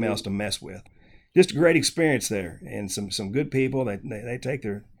 of something else to mess with. Just a great experience there, and some good people. They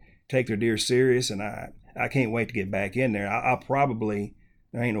take their deer serious, and I can't wait to get back in there. I'll probably,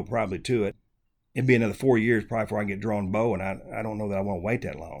 there ain't no probably to it, it'd be another 4 years probably before I get drawn bow, and I don't know that I want to wait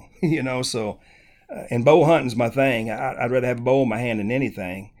that long, so, and bow hunting's my thing. I'd rather have a bow in my hand than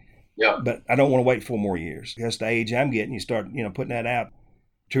anything. Yeah. But I don't want to wait 4 more years. That's the age I'm getting. You start, putting that out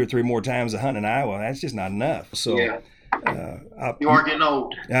 2 or 3 more times a hunt in Iowa. That's just not enough. So yeah. You are getting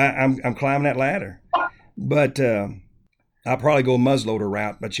old. I'm climbing that ladder. But I'll probably go muzzleloader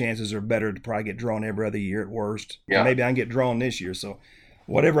route. My chances are better to probably get drawn every other year at worst. Yeah. And maybe I can get drawn this year. So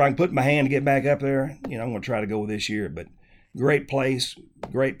whatever I can put in my hand to get back up there, I'm going to try to go this year. But great place,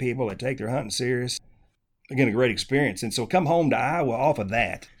 great people. They take their hunting serious. Again, a great experience. And so come home to Iowa off of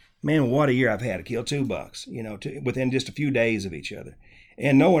that. Man, what a year I've had to kill 2 bucks, within just a few days of each other.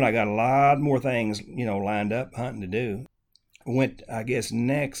 And knowing I got a lot more things, lined up, hunting to do. Went, I guess,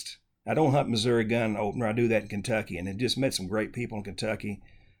 next. I don't hunt Missouri gun opener. I do that in Kentucky. And I just met some great people in Kentucky.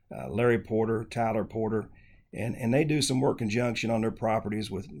 Larry Porter, Tyler Porter. And they do some work conjunction on their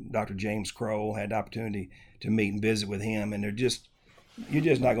properties with Dr. James Kroll. Had the opportunity to meet and visit with him. And you're just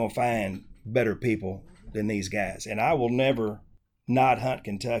not going to find better people than these guys. And I will never not hunt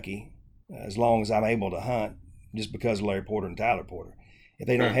Kentucky as long as I'm able to hunt, just because of Larry Porter and Tyler Porter. If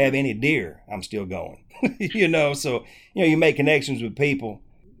they don't have any deer, I'm still going. So you make connections with people.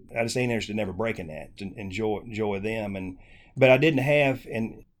 I just ain't interested in never breaking that, to enjoy them. But I didn't have,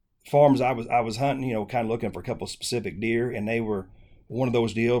 and farms I was hunting, kind of looking for a couple of specific deer, and they were one of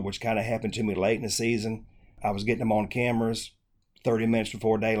those deals which kind of happened to me late in the season. I was getting them on cameras 30 minutes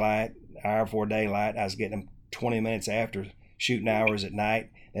before daylight, hour before daylight. I was getting them 20 minutes after shooting hours at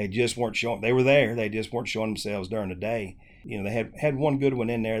night. They just weren't showing. They were there. They just weren't showing themselves during the day. They had one good one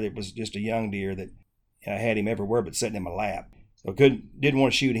in there that was just a young deer that I had him everywhere but sitting in my lap. So didn't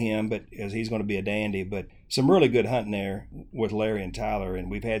want to shoot him, but as he's going to be a dandy. But some really good hunting there with Larry and Tyler, and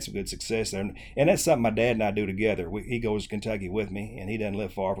we've had some good success there. And that's something my dad and I do together. He goes to Kentucky with me, and he doesn't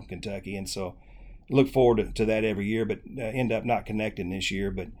live far from Kentucky. And so look forward to that every year, but end up not connecting this year.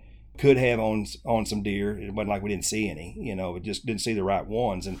 But could have on some deer. It wasn't like we didn't see any, it just didn't see the right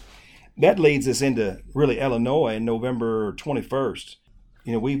ones. And that leads us into really Illinois in November 21st.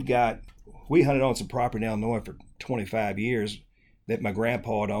 We hunted on some property in Illinois for 25 years that my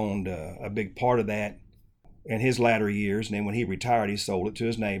grandpa had owned a big part of that in his latter years. And then when he retired, he sold it to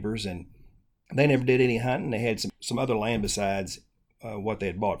his neighbors, and they never did any hunting. They had some other land besides what they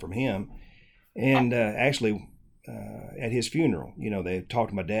had bought from him. And actually, at his funeral, they talked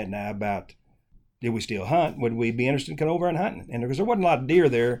to my dad and I about, did we still hunt? Would we be interested in coming over and hunting? And because there wasn't a lot of deer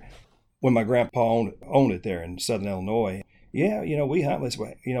there when my grandpa owned it there in southern Illinois. Yeah, we hunt this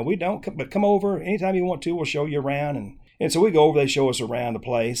way. We don't, but come over anytime you want to. We'll show you around. And so we go over, they show us around the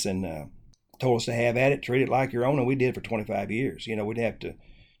place, and told us to have at it, treat it like your own, and we did for 25 years. We'd have to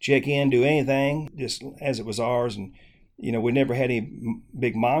check in, do anything, just as it was ours. And, we never had any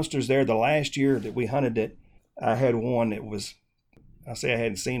big monsters there. The last year that we hunted it, I had one that was, I say I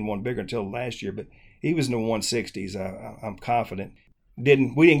hadn't seen one bigger until last year, but he was in the 160s. I'm confident. We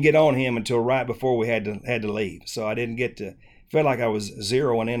didn't get on him until right before we had to leave. So I didn't get to, felt like I was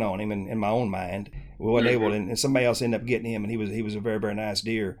zeroing in on him in my own mind. We wasn't able, and somebody else ended up getting him, and he was a very, very nice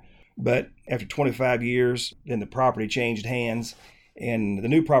deer. But after 25 years, then the property changed hands, and the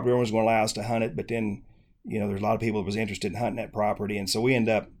new property owner was going to allow us to hunt it. But then, there's a lot of people that was interested in hunting that property, and so we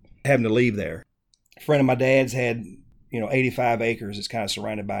ended up having to leave there. A friend of my dad's had, 85 acres. It's kind of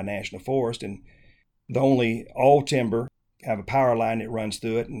surrounded by a national forest, and the only all timber, have a power line that runs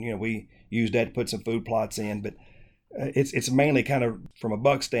through it, and we used that to put some food plots in. But it's mainly kind of from a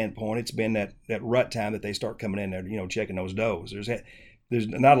buck standpoint. It's been that rut time that they start coming in there, checking those does. There's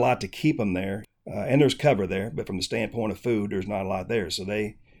not a lot to keep them there, and there's cover there. But from the standpoint of food, there's not a lot there. So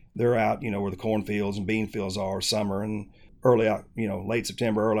they're out, where the cornfields and bean fields are summer and early, late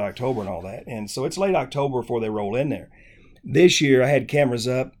September, early October, and all that. And so it's late October before they roll in there. This year I had cameras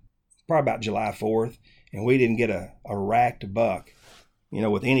up probably about July 4th, and we didn't get a racked buck,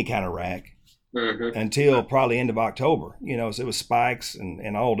 with any kind of rack until probably end of October, so it was spikes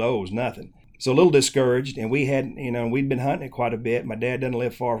and all those, nothing. So a little discouraged, and we had, we'd been hunting it quite a bit. My dad doesn't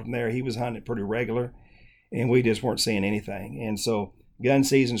live far from there. He was hunting it pretty regular, and we just weren't seeing anything. And so gun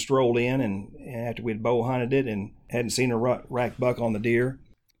season strolled in, and after we'd bow hunted it and hadn't seen a racked buck on the deer.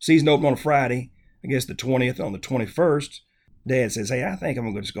 Season opened on a Friday, I guess the 20th. On the 21st, Dad says, hey, I think I'm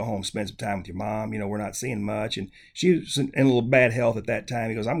going to just go home and spend some time with your mom. We're not seeing much. And she was in a little bad health at that time.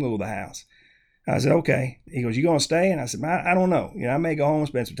 He goes, I'm going to go to the house. I said, okay. He goes, you going to stay? And I said, I don't know. I may go home and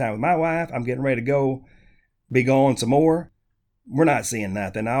spend some time with my wife. I'm getting ready to go, be gone some more. We're not seeing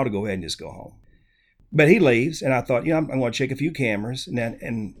nothing. I ought to go ahead and just go home. But he leaves, and I thought, I'm going to check a few cameras. And then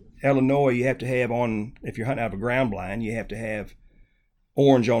in Illinois, you have to have on, if you're hunting out of a ground blind, you have to have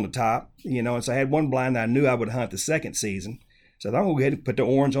orange on the top, And so I had one blind that I knew I would hunt the second season. So I'm going to go ahead and put the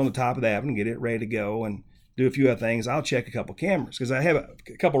orange on the top of that and get it ready to go and do a few other things. I'll check a couple cameras because I have a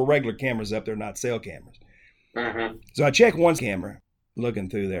couple of regular cameras up there, not cell cameras. So I check one camera looking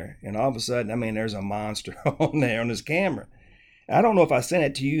through there, and all of a sudden, there's a monster on there on this camera. I don't know if I sent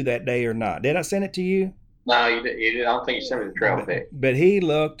it to you that day or not. Did I send it to you? No, you did. I don't think you sent me the trail pic. But he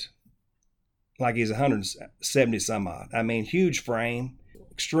looked like he's 170 some odd. I mean, huge frame,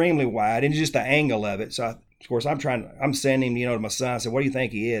 extremely wide, and just the angle of it. So, of course, I'm sending him, to my son. I said, what do you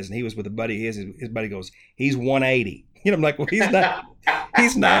think he is? And he was with a buddy of his. His buddy goes, he's 180. I'm like, well, he's not.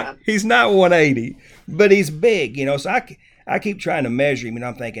 He's not 180, but he's big, So I keep trying to measure him, and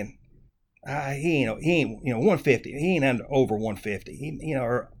I'm thinking, he ain't 150. He ain't over 150.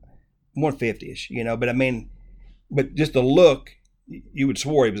 Or 150ish, But I mean, but just the look, you would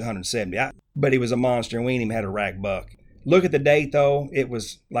swore he was 170. But he was a monster, and we ain't even had a rack buck. Look at the date, though. It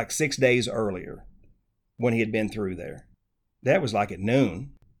was like 6 days earlier when he had been through there. That was like at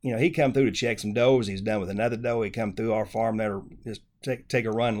noon. He come through to check some does. He's done with another doe. He come through our farm there to just take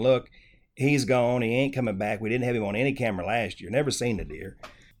a run look. He's gone. He ain't coming back. We didn't have him on any camera last year. Never seen the deer.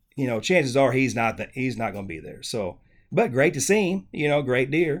 Chances are he's not going to be there. So, but great to see him.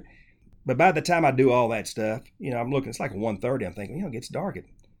 Great deer. But by the time I do all that stuff, I'm looking. It's like 1:30. I'm thinking, it gets dark at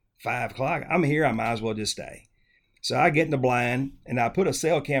 5 o'clock. I'm here. I might as well just stay. So I get in the blind and I put a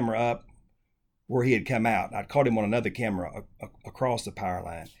cell camera up where he had come out. I caught him on another camera across the power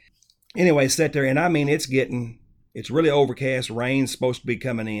line. Anyway, sat there, and I mean, it's really overcast. Rain's supposed to be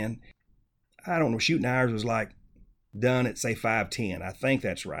coming in. I don't know, shooting hours was like done at, say, 5:10. I think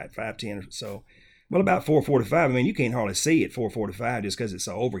that's right, 5:10 or so. Well, about 4:45, I mean, you can't hardly see at 4:45 just because it's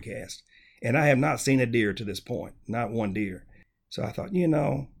so overcast. And I have not seen a deer to this point, not one deer. So I thought,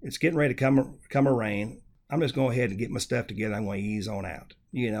 it's getting ready to come a rain. I'm just going ahead and get my stuff together. I'm going to ease on out,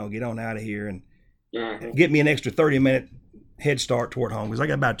 get on out of here and get me an extra 30-minute head start toward home because I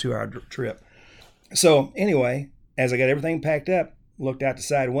got about a 2-hour trip. So anyway, as I got everything packed up, looked out the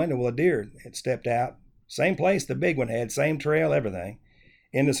side window. Well, a deer had stepped out. Same place the big one had, same trail, everything,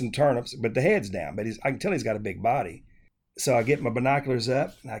 into some turnips, but the head's down. But I can tell he's got a big body. So I get my binoculars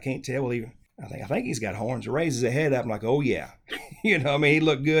up, and I can't tell. Well, I think he's got horns. He raises his head up. I'm like, oh yeah, he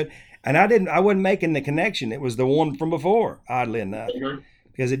looked good. And I wasn't making the connection. It was the one from before, oddly enough,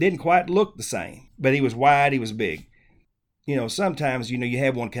 because it didn't quite look the same. But he was wide, he was big. Sometimes, you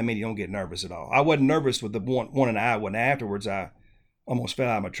have one come in, you don't get nervous at all. I wasn't nervous with the one in the eye one. Afterwards, I almost fell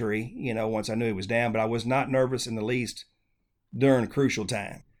out of my tree, once I knew he was down. But I was not nervous in the least during a crucial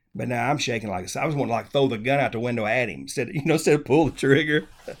time. But now I'm shaking like I was wanting to throw the gun out the window at him instead of pull the trigger.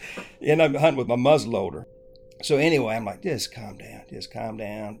 And I'm hunting with my muzzle loader. So anyway, I'm like, just calm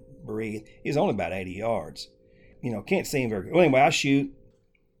down, breathe. He's only about 80 yards. Can't see him very good. Well, anyway, I shoot,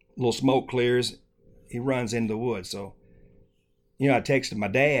 a little smoke clears, he runs into the woods. So, I texted my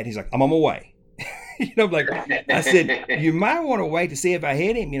dad. He's like, I'm on my way. I said, you might want to wait to see if I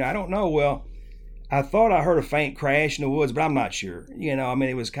hit him. I don't know. Well, I thought I heard a faint crash in the woods, but I'm not sure.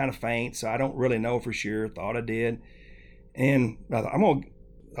 It was kind of faint, so I don't really know for sure. Thought I did. And I thought,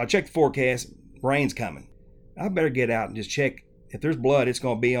 I'll check the forecast. Rain's coming. I better get out and just check. If there's blood, it's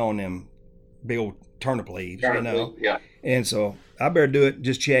going to be on them big old turnip leaves, Yeah. And so I better do it,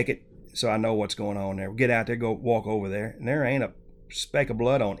 just check it so I know what's going on there. Get out there, go walk over there, and there ain't a speck of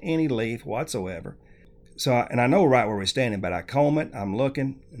blood on any leaf whatsoever. So, and I know right where we're standing, but I comb it, I'm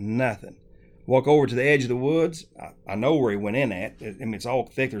looking, nothing. Walk over to the edge of the woods. I know where he went in at. It's all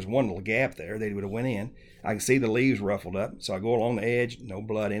thick. There's one little gap there that he would have went in. I can see the leaves ruffled up. So I go along the edge, no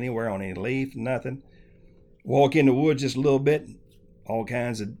blood anywhere on any leaf, nothing. Walk in the woods just a little bit, all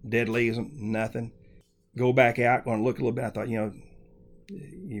kinds of dead leaves, nothing. Go back out, going to look a little bit. I thought,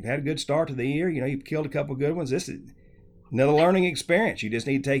 you've had a good start to the year. You've killed a couple of good ones. This is another learning experience. You just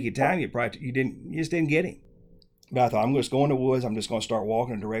need to take your time. You just didn't get him. But I thought, I'm just going to the woods. I'm just going to start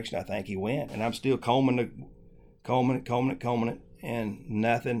walking in the direction I think he went. And I'm still combing it, and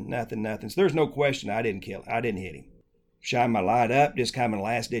nothing. So there's no question I didn't kill him. I didn't hit him. Shine my light up, just kind of a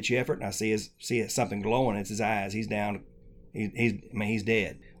last ditch effort, and I see something glowing. It's his eyes. He's down. He's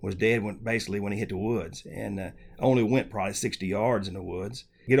dead. Was dead when he hit the woods, and only went probably 60 yards in the woods.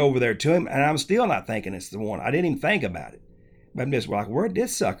 Get over there to him, and I'm still not thinking it's the one. I didn't even think about it. But I'm just like, where'd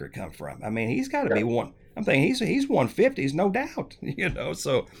this sucker come from? He's got to be one. I'm thinking he's 150s, no doubt.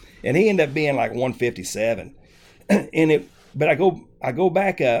 So, and he ended up being like 157. But I go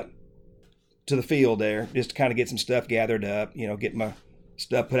back up to the field there just to kind of get some stuff gathered up, get my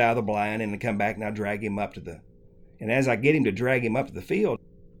stuff put out of the blind, and then come back and I drag him up and as I get him to drag him up to the field,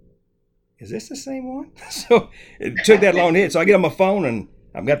 is this the same one? So it took that long to hit. So I get on my phone and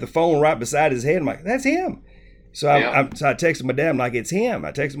I've got the phone right beside his head. I'm like, that's him. So I texted my dad. I'm like, it's him.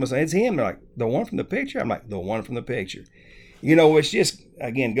 I texted my son, it's him. They're like, the one from the picture? I'm like, the one from the picture. Which just,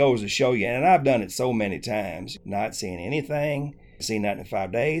 again, goes to show you, and I've done it so many times, not seeing anything, seen nothing in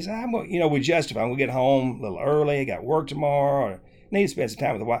 5 days. We justify. We get home a little early, got work tomorrow, or need to spend some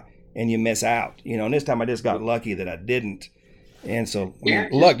time with the wife. and you miss out. And this time I just got lucky that I didn't. And so Yeah.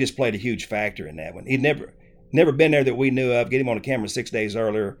 luck just played a huge factor in that one. He'd never been there that we knew of. Get him on the camera 6 days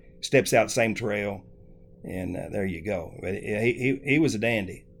earlier, steps out the same trail, and there you go. But he was a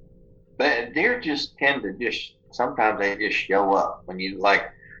dandy. But deer just tend to sometimes they just show up when you like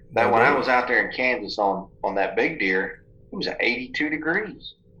that. When I was out there in Kansas on that big deer, it was 82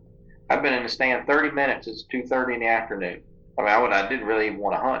 degrees. I've been in the stand 30 minutes. It's 2:30 in the afternoon. I mean, I didn't really even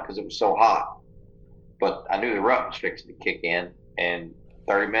want to hunt because it was so hot. But I knew the rut was fixing to kick in, and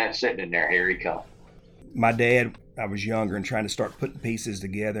 30 minutes sitting in there, here he comes. My dad, I was younger and trying to start putting pieces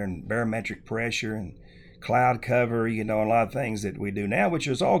together, and barometric pressure and cloud cover, and a lot of things that we do now, which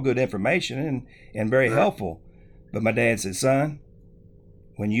is all good information and very helpful. But my dad said, son,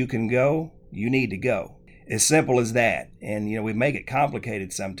 when you can go, you need to go. As simple as that. And, we make it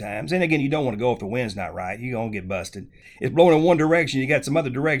complicated sometimes. And again, you don't want to go if the wind's not right. You're going to get busted. It's blowing in one direction. You got some other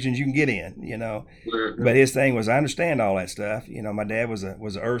directions you can get in, Mm-hmm. But his thing was, I understand all that stuff. My dad was an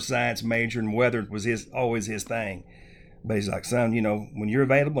earth science major, and weather was always his thing. But he's like, son, when you're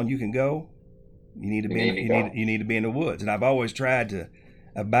available and you can go, you need to be in the woods. And I've always tried to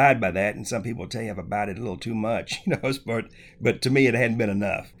abide by that. And some people tell you I've abided a little too much, but to me it hadn't been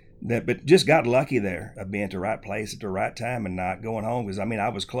enough. But just got lucky there of being at the right place at the right time and not going home, because I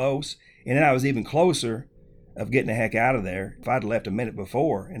was close, and then I was even closer of getting the heck out of there. If I'd left a minute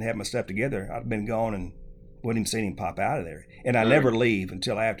before and had my stuff together, I'd been gone and wouldn't even seen him pop out of there. And I never leave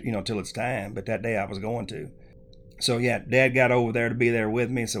until after, till it's time. But that day I was going to. So yeah, Dad got over there to be there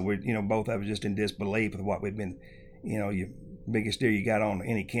with me. So we, both of us just in disbelief with what we'd been, your biggest deer you got on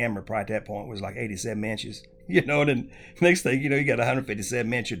any camera probably at that point was like 87 inches. And then next thing you got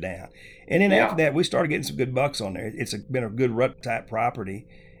 157 inches down. And then after that, we started getting some good bucks on there. It's been a good rut type property,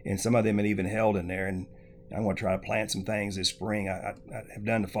 and some of them had even held in there. And I'm going to try to plant some things this spring. I have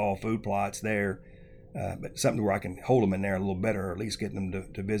done the fall food plots there, but something where I can hold them in there a little better, or at least get them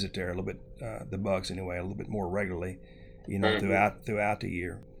to visit there a little bit, the bucks anyway, a little bit more regularly, throughout the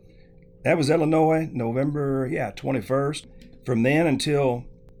year. That was Illinois, November 21st. From then until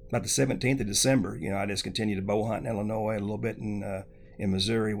about the 17th of December, I just continued to bow hunt in Illinois, a little bit in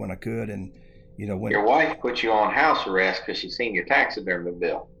Missouri when I could, and when Your wife put you on house arrest because she seen your taxidermy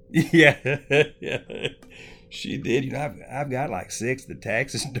bill. Yeah, she did. I've got like 6 the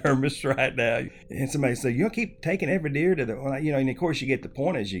taxidermists right now, and somebody said, "You'll keep taking every deer to the," and of course you get the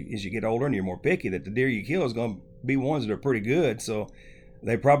point as you get older and you're more picky that the deer you kill is going to be ones that are pretty good, so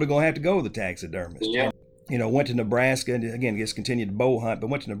they're probably going to have to go with the taxidermist. Yeah. Went to Nebraska, and again, just continued to bow hunt, but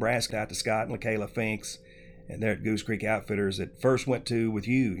went to Nebraska out to Scott and LaKayla Finks, and they're at Goose Creek Outfitters that first went to with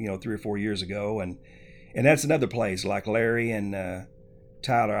you, 3 or 4 years ago. And that's another place like Larry and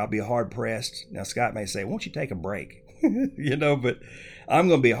Tyler. I'll be hard pressed. Now, Scott may say, won't you take a break? But I'm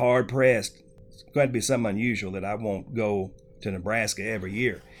going to be hard pressed. It's going to be something unusual that I won't go to Nebraska every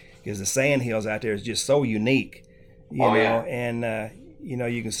year, because the sand hills out there is just so unique, and,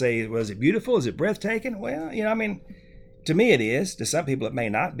 you can say, was it beautiful? Is it breathtaking? Well, to me it is. To some people it may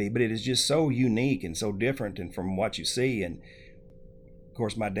not be, but it is just so unique and so different and from what you see. And of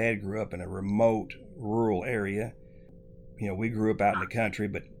course, my dad grew up in a remote rural area. We grew up out in the country,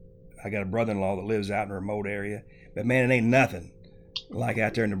 but I got a brother-in-law that lives out in a remote area. But man, it ain't nothing like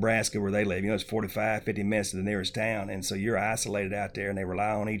out there in Nebraska where they live. It's 45, 50 minutes to the nearest town. And so you're isolated out there, and they rely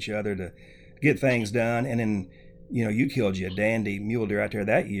on each other to get things done. And then you killed you a dandy mule deer out there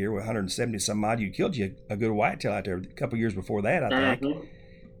that year with 170 some odd. You killed you a good whitetail out there a couple years before that, I think.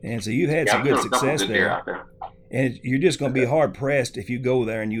 And so you've had some good success there. And you're just going to be hard pressed if you go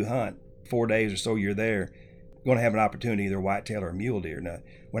there and you hunt 4 days or so. You're there, going to have an opportunity, either whitetail or mule deer. Now,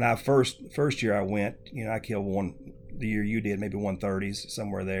 when I first year I went, I killed one the year you did, maybe 130s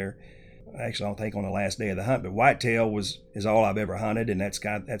somewhere there. Actually, I don't think on the last day of the hunt, but whitetail is all I've ever hunted, and that's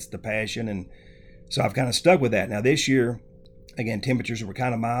the passion. And so I've kind of stuck with that. Now this year, again, temperatures were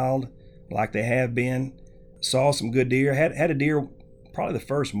kind of mild, like they have been. Saw some good deer. Had a deer probably the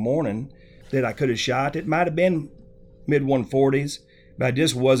first morning that I could have shot. It might have been mid 140s, but I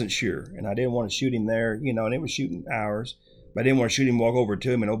just wasn't sure. And I didn't want to shoot him there, and it was shooting hours. But I didn't want to shoot him, walk over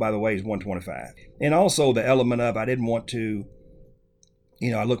to him, and oh, by the way, he's 125. And also the element of I didn't want to,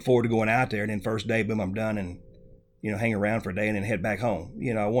 I look forward to going out there, and then first day, boom, I'm done, and hang around for a day and then head back home.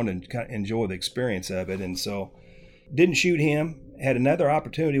 I wanted to kind of enjoy the experience of it. And so didn't shoot him. Had another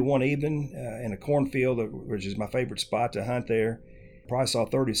opportunity one evening in a cornfield, which is my favorite spot to hunt there. Probably saw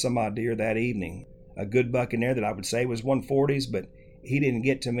 30 some odd deer that evening. A good buck in there that I would say was 140s, but he didn't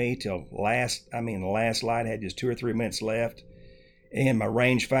get to me till the last light. Had just 2 or 3 minutes left. And my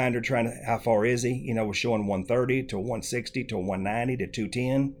rangefinder how far is he? Was showing 130 to 160 to 190 to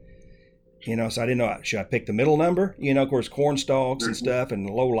 210. So I didn't know, should I pick the middle number? Of course, corn stalks and stuff and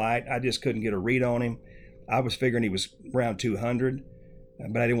low light. I just couldn't get a read on him. I was figuring he was around 200,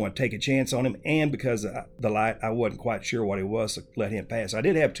 but I didn't want to take a chance on him. And because of the light, I wasn't quite sure what he was, so let him pass. I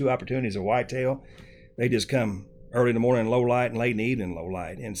did have 2 opportunities of whitetail. They just come early in the morning in low light and late in the evening in low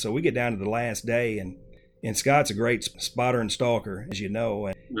light. And so we get down to the last day, and Scott's a great spotter and stalker, as you know.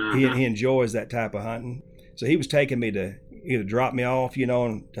 And he enjoys that type of hunting. So he was taking me to either drop me off,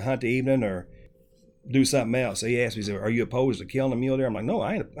 to hunt the evening or do something else. So he asked me, are you opposed to killing a mule deer? I'm like, no,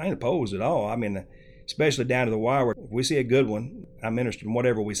 I ain't opposed at all. I mean, especially down to the wire where if we see a good one, I'm interested in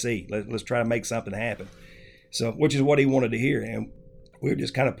whatever we see. Let's try to make something happen. So, which is what he wanted to hear. And we were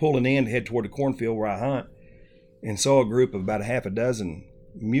just kind of pulling in to head toward the cornfield where I hunt, and saw a group of about a half a dozen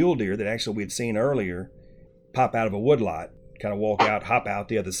mule deer that actually we'd seen earlier pop out of a woodlot, kind of walk out, hop out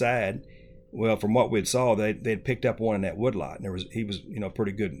the other side. Well, from what we'd saw, they'd picked up one in that woodlot, and he was a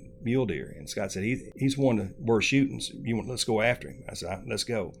pretty good mule deer. And Scott said he's one worth shooting. So let's go after him. I said, let's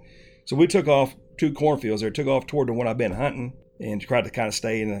go. So we took off 2 cornfields there, took off toward the one I've been hunting, and tried to kind of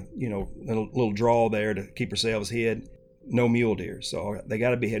stay in a little draw there to keep ourselves hid. No mule deer, so they got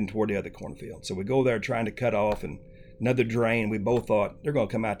to be heading toward the other cornfield. So we go there trying to cut off and another drain. We both thought they're going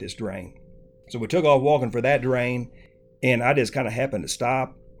to come out this drain. So we took off walking for that drain, and I just kind of happened to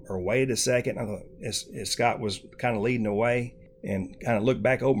stop or wait a second. I thought, as Scott was kind of leading the way, and kind of looked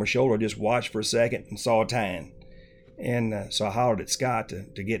back over my shoulder, just watched for a second and saw a tine. And so I hollered at Scott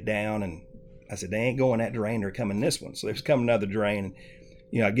to get down, and I said, they ain't going that drain, they're coming this one. So there's coming another drain. And,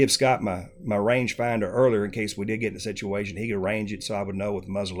 I give Scott my rangefinder earlier in case we did get in a situation. He could range it so I would know with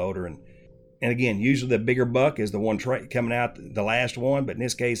the muzzleloader. And again, usually the bigger buck is the one coming out, the last one, but in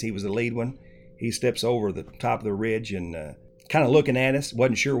this case, he was the lead one. He steps over the top of the ridge and kind of looking at us,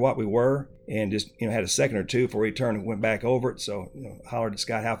 wasn't sure what we were, and just, had a second or two before he turned and went back over it. So, hollered at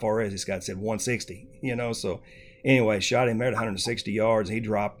Scott, how far is he? Scott said 160, so anyway, shot him there at 160 yards. He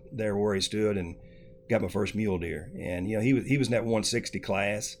dropped there where he stood and got my first mule deer. And, he was in that 160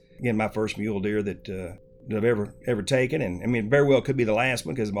 class. Again, my first mule deer that I've ever taken. And I mean, very well could be the last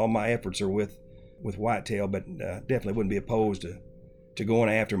one because all my efforts are with whitetail, but definitely wouldn't be opposed to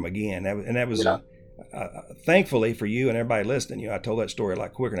going after him again. That was thankfully for you and everybody listening, I told that story a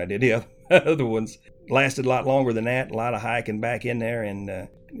lot quicker than I did the other ones. Lasted a lot longer than that, a lot of hiking back in there, and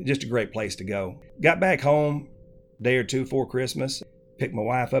just a great place to go. Got back home a day or two before Christmas, picked my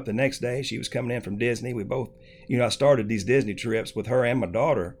wife up the next day. She was coming in from Disney. We both, I started these Disney trips with her and my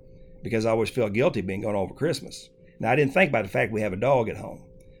daughter because I always felt guilty being gone over Christmas. Now, I didn't think about the fact we have a dog at home,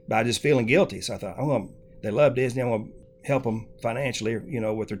 but I just feeling guilty. So I thought, they love Disney. I'm going to help them financially,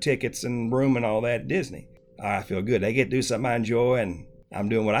 with their tickets and room and all that at Disney. I feel good. They get to do something I enjoy, and I'm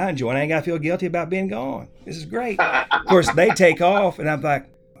doing what I enjoy, and I ain't got to feel guilty about being gone. This is great. Of course, they take off, and I'm like,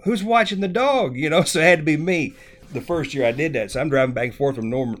 who's watching the dog? So it had to be me. The first year I did that, so I'm driving back and forth from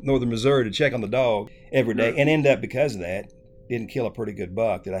northern Missouri to check on the dog every day, and ended up, because of that, didn't kill a pretty good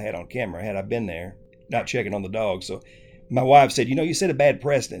buck that I had on camera. Had I been there, not checking on the dog. So my wife said, you set a bad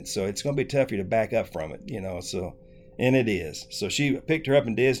precedent, so it's going to be tough for you to back up from it, so... And it is. So she picked her up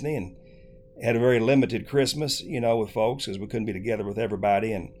in Disney and had a very limited Christmas, with folks because we couldn't be together with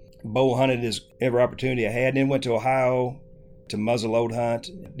everybody. And bow hunted as every opportunity I had. And then went to Ohio to muzzleload hunt.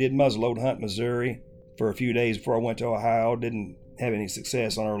 Did muzzleload hunt in Missouri for a few days before I went to Ohio. Didn't have any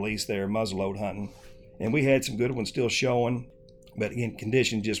success on our release there, muzzleload hunting. And we had some good ones still showing, but again,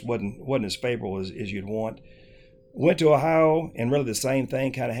 condition just wasn't as favorable as you'd want. Went to Ohio, and really the same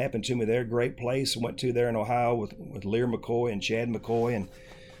thing kind of happened to me there. Great place. Went to there in Ohio with Lear McCoy and Chad McCoy. And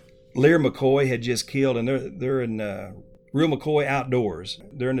Lear McCoy had just killed, and they're in Real McCoy Outdoors.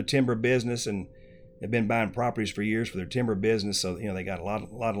 They're in the timber business, and they've been buying properties for years for their timber business. So, they got a lot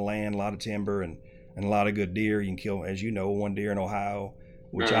of land, a lot of timber, and a lot of good deer. You can kill, as you know, one deer in Ohio,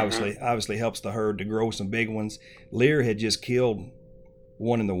 which obviously helps the herd to grow some big ones. Lear had just killed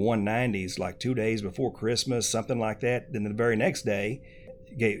one in the 190s like 2 days before Christmas, something like that. Then the very next day,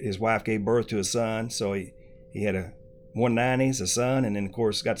 his wife gave birth to a son, so he had a 190s, a son, and then of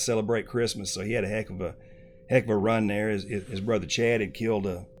course got to celebrate Christmas. So he had a heck of a run there. His brother Chad had killed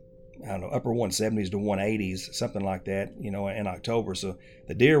upper 170s to 180s, something like that, in October. So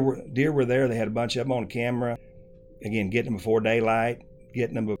the deer were there. They had a bunch of them on camera. Again, getting them before daylight,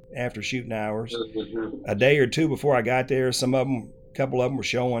 getting them after shooting hours. A day or two before I got there, a couple of them were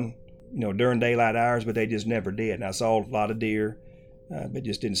showing, during daylight hours, but they just never did. And I saw a lot of deer, but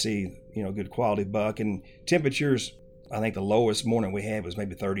just didn't see, good quality buck. And temperatures, I think the lowest morning we had was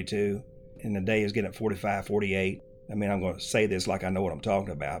maybe 32, and the day is getting up 45, 48. I mean, I'm going to say this like I know what I'm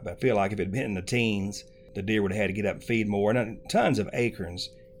talking about, but I feel like if it had been in the teens, the deer would have had to get up and feed more. And tons of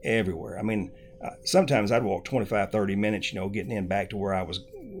acorns everywhere. I mean, sometimes I'd walk 25, 30 minutes, getting in back to where I was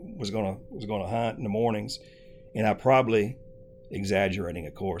going to hunt in the mornings. And I probably, exaggerating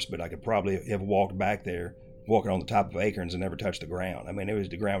of course, but I could probably have walked back there walking on the top of acorns and never touched the ground. I mean,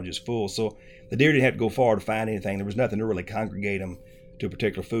 the ground was just full. So the deer didn't have to go far to find anything. There was nothing to really congregate them to a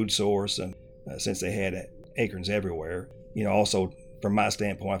particular food source. And since they had acorns everywhere, also from my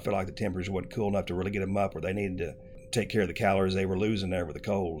standpoint, I felt like the temperature wasn't cool enough to really get them up where they needed to take care of the calories they were losing there with the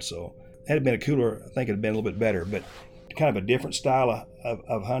cold. So had it been a cooler, I think it'd have been a little bit better, but kind of a different style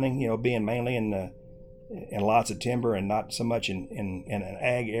of hunting, being mainly in lots of timber and not so much in an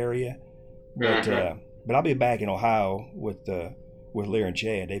ag area. But I'll be back in Ohio with Lear and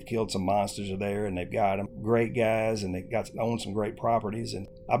Chad. They've killed some monsters there, and they've got them great guys, and they own some great properties. And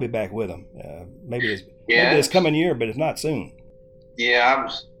I'll be back with them. Maybe this coming year, but it's not soon. Yeah,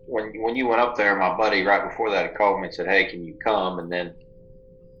 when you went up there, my buddy right before that had called me and said, "Hey, can you come?" And then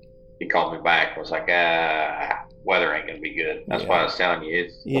he called me back. I was like, weather ain't gonna be good. That's why I was telling you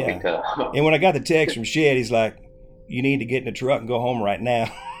it's gonna be tough. And when I got the text from Shed, he's like, "You need to get in the truck and go home right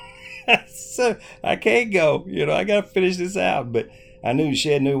now." So I can't go. I got to finish this out. But I knew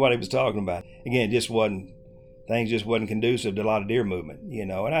Shed knew what he was talking about. Again, things just wasn't conducive to a lot of deer movement.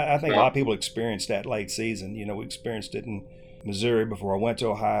 And I think a lot of people experienced that late season. We experienced it in Missouri before I went to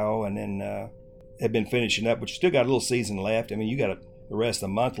Ohio, and then had been finishing up. But you still got a little season left. I mean, you got the rest of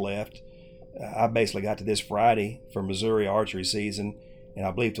the month left. I basically got to this Friday for Missouri archery season, and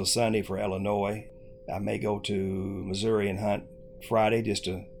I believe till Sunday for Illinois. I may go to Missouri and hunt Friday just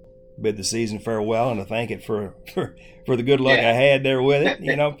to bid the season farewell and to thank it for the good luck I had there with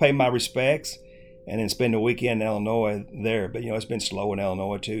it. Pay my respects, and then spend the weekend in Illinois there. But it's been slow in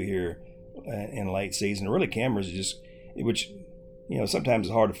Illinois too here in late season. Really, cameras are just, which sometimes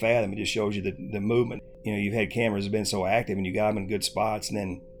it's hard to fathom. It just shows you the movement. You've had cameras that have been so active, and you got them in good spots, and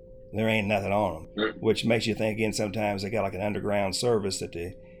then there ain't nothing on them, which makes you think again. Sometimes they got like an underground service that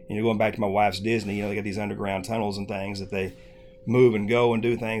they, going back to my wife's Disney, they got these underground tunnels and things that they move and go and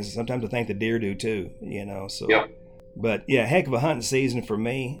do things. Sometimes I think the deer do too, so. Yep. But yeah, heck of a hunting season for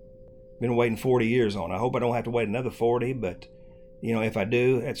me. Been waiting 40 years on. I hope I don't have to wait another 40, but if I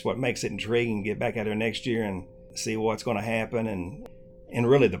do, that's what makes it intriguing. Get back out there next year and see what's going to happen, and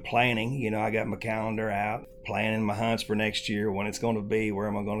really the planning. I got my calendar out, planning my hunts for next year, when it's going to be, where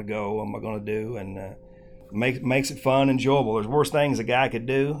am I going to go, what am I going to do, and makes it fun, enjoyable. There's worse things a guy could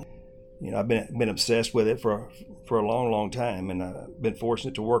do. I've been obsessed with it for a long, long time, and I've been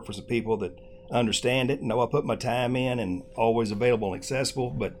fortunate to work for some people that understand it and know I put my time in and always available and accessible.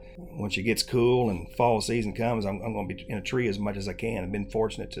 But once it gets cool and fall season comes, I'm going to be in a tree as much as I can. I've been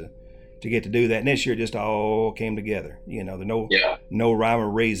fortunate to get to do that. And this year it just all came together. No rhyme or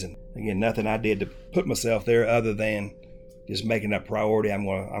reason. Again, nothing I did to put myself there other than just making that priority. I'm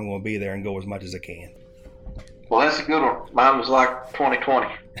going to be there and go as much as I can. Well, that's a good one. Mine was like 2020.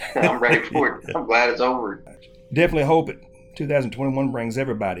 I'm ready for it. I'm glad it's over. Definitely hope it. 2021 brings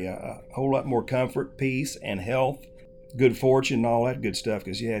everybody a whole lot more comfort, peace, and health, good fortune, and all that good stuff.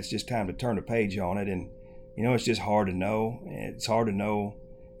 Because it's just time to turn the page on it, and it's just hard to know. It's hard to know.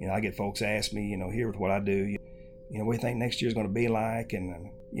 I get folks ask me, here with what I do, what do you think next year's going to be like? And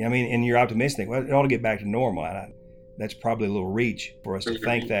and you're optimistic. Well, it ought to get back to normal. That's probably a little reach for us to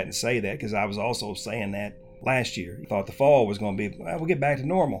think that and say that, because I was also saying that last year. I thought the fall was going to be, we'll get back to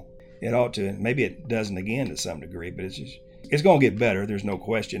normal. It ought to. Maybe it doesn't again to some degree, but it's going to get better. There's no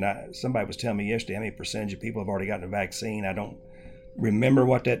question. Somebody was telling me yesterday how many percentage of people have already gotten a vaccine. I don't remember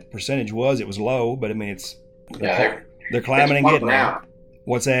what that percentage was. It was low, but they're climbing and getting out.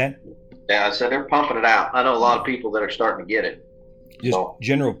 What's that? Yeah, I said they're pumping it out. I know a lot of people that are starting to get it. Just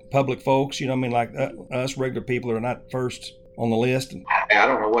general public folks, like us regular people are not first on the list. I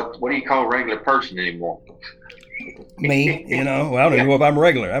don't know what do you call a regular person anymore? Me, well, I don't even know if I'm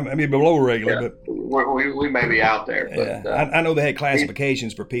regular. I may be below regular, but we may be out there. But, I know they had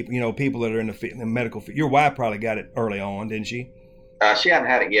classifications for people, people that are in the medical field. Your wife probably got it early on, didn't she? She hadn't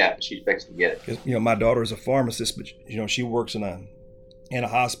had it yet, but she's fixing to get it. 'Cause, my daughter is a pharmacist, but she works in a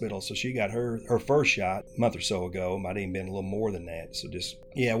hospital, so she got her first shot a month or so ago. Might even been a little more than that. So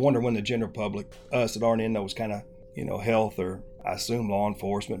I wonder when the general public, us that aren't in those kind of health, or I assume law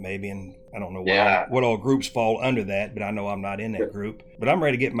enforcement maybe, and I don't know what all groups fall under that, but I know I'm not in that group. But I'm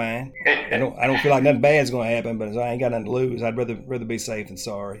ready to get mine. I don't feel like nothing bad's going to happen, but I ain't got nothing to lose. I'd rather be safe than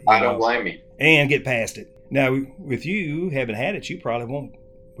sorry. I don't blame you. And get past it. Now, with you having had it, you probably won't.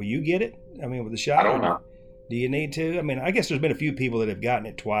 Will you get it? With the shot? I don't know. Do you need to? I guess there's been a few people that have gotten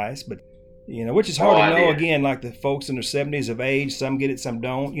it twice, but which is hard to know. Again, like the folks in their 70s of age, some get it, some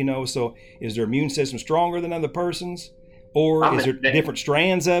don't. So is their immune system stronger than other persons? Or is there different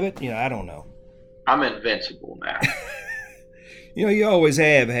strands of it? I don't know. I'm invincible now. You always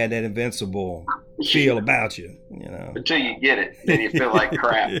have had that invincible feel about you. Until you get it, then you feel like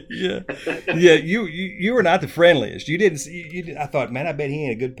crap. Yeah. You were not the friendliest. You didn't. I thought, man, I bet he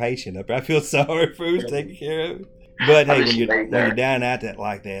ain't a good patient up there. I feel sorry for who's taking care of it. But hey, when you're down out that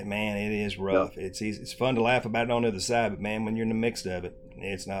like that, man, it is rough. Yeah. It's fun to laugh about it on the other side, but man, when you're in the mix of it,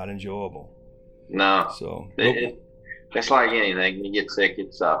 it's not enjoyable. No. So it's like anything. When you get sick,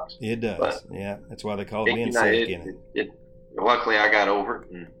 it sucks. It does. But yeah, that's why they call it being sick. Luckily, I got over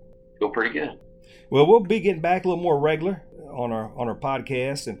it and feel pretty good. Well, we'll be getting back a little more regular on our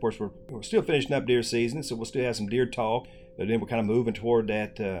podcast, and of course, we're still finishing up deer season, so we'll still have some deer talk. But then we're kind of moving toward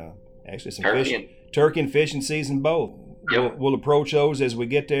that. Actually, some turkey and fishing season both. Yep. We'll approach those as we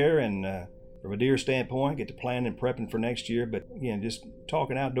get there, and from a deer standpoint, get to planning and prepping for next year. But again, just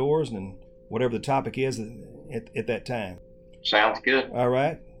talking outdoors and whatever the topic is at that time. Sounds good. All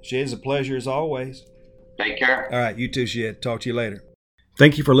right. Shed, it's a pleasure as always. Take care. All right, you too, Shed. Talk to you later.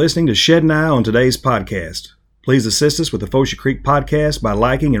 Thank you for listening to Shed and I on today's podcast. Please assist us with the Foce Creek Podcast by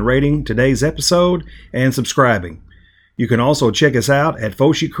liking and rating today's episode and subscribing. You can also check us out at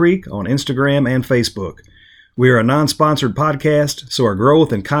Foce Creek on Instagram and Facebook. We are a non-sponsored podcast, so our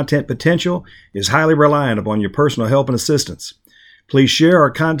growth and content potential is highly reliant upon your personal help and assistance. Please share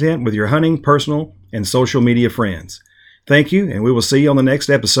our content with your hunting, personal, and social media friends. Thank you, and we will see you on the next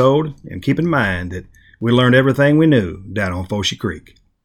episode. And keep in mind that we learned everything we knew down on Foce Creek.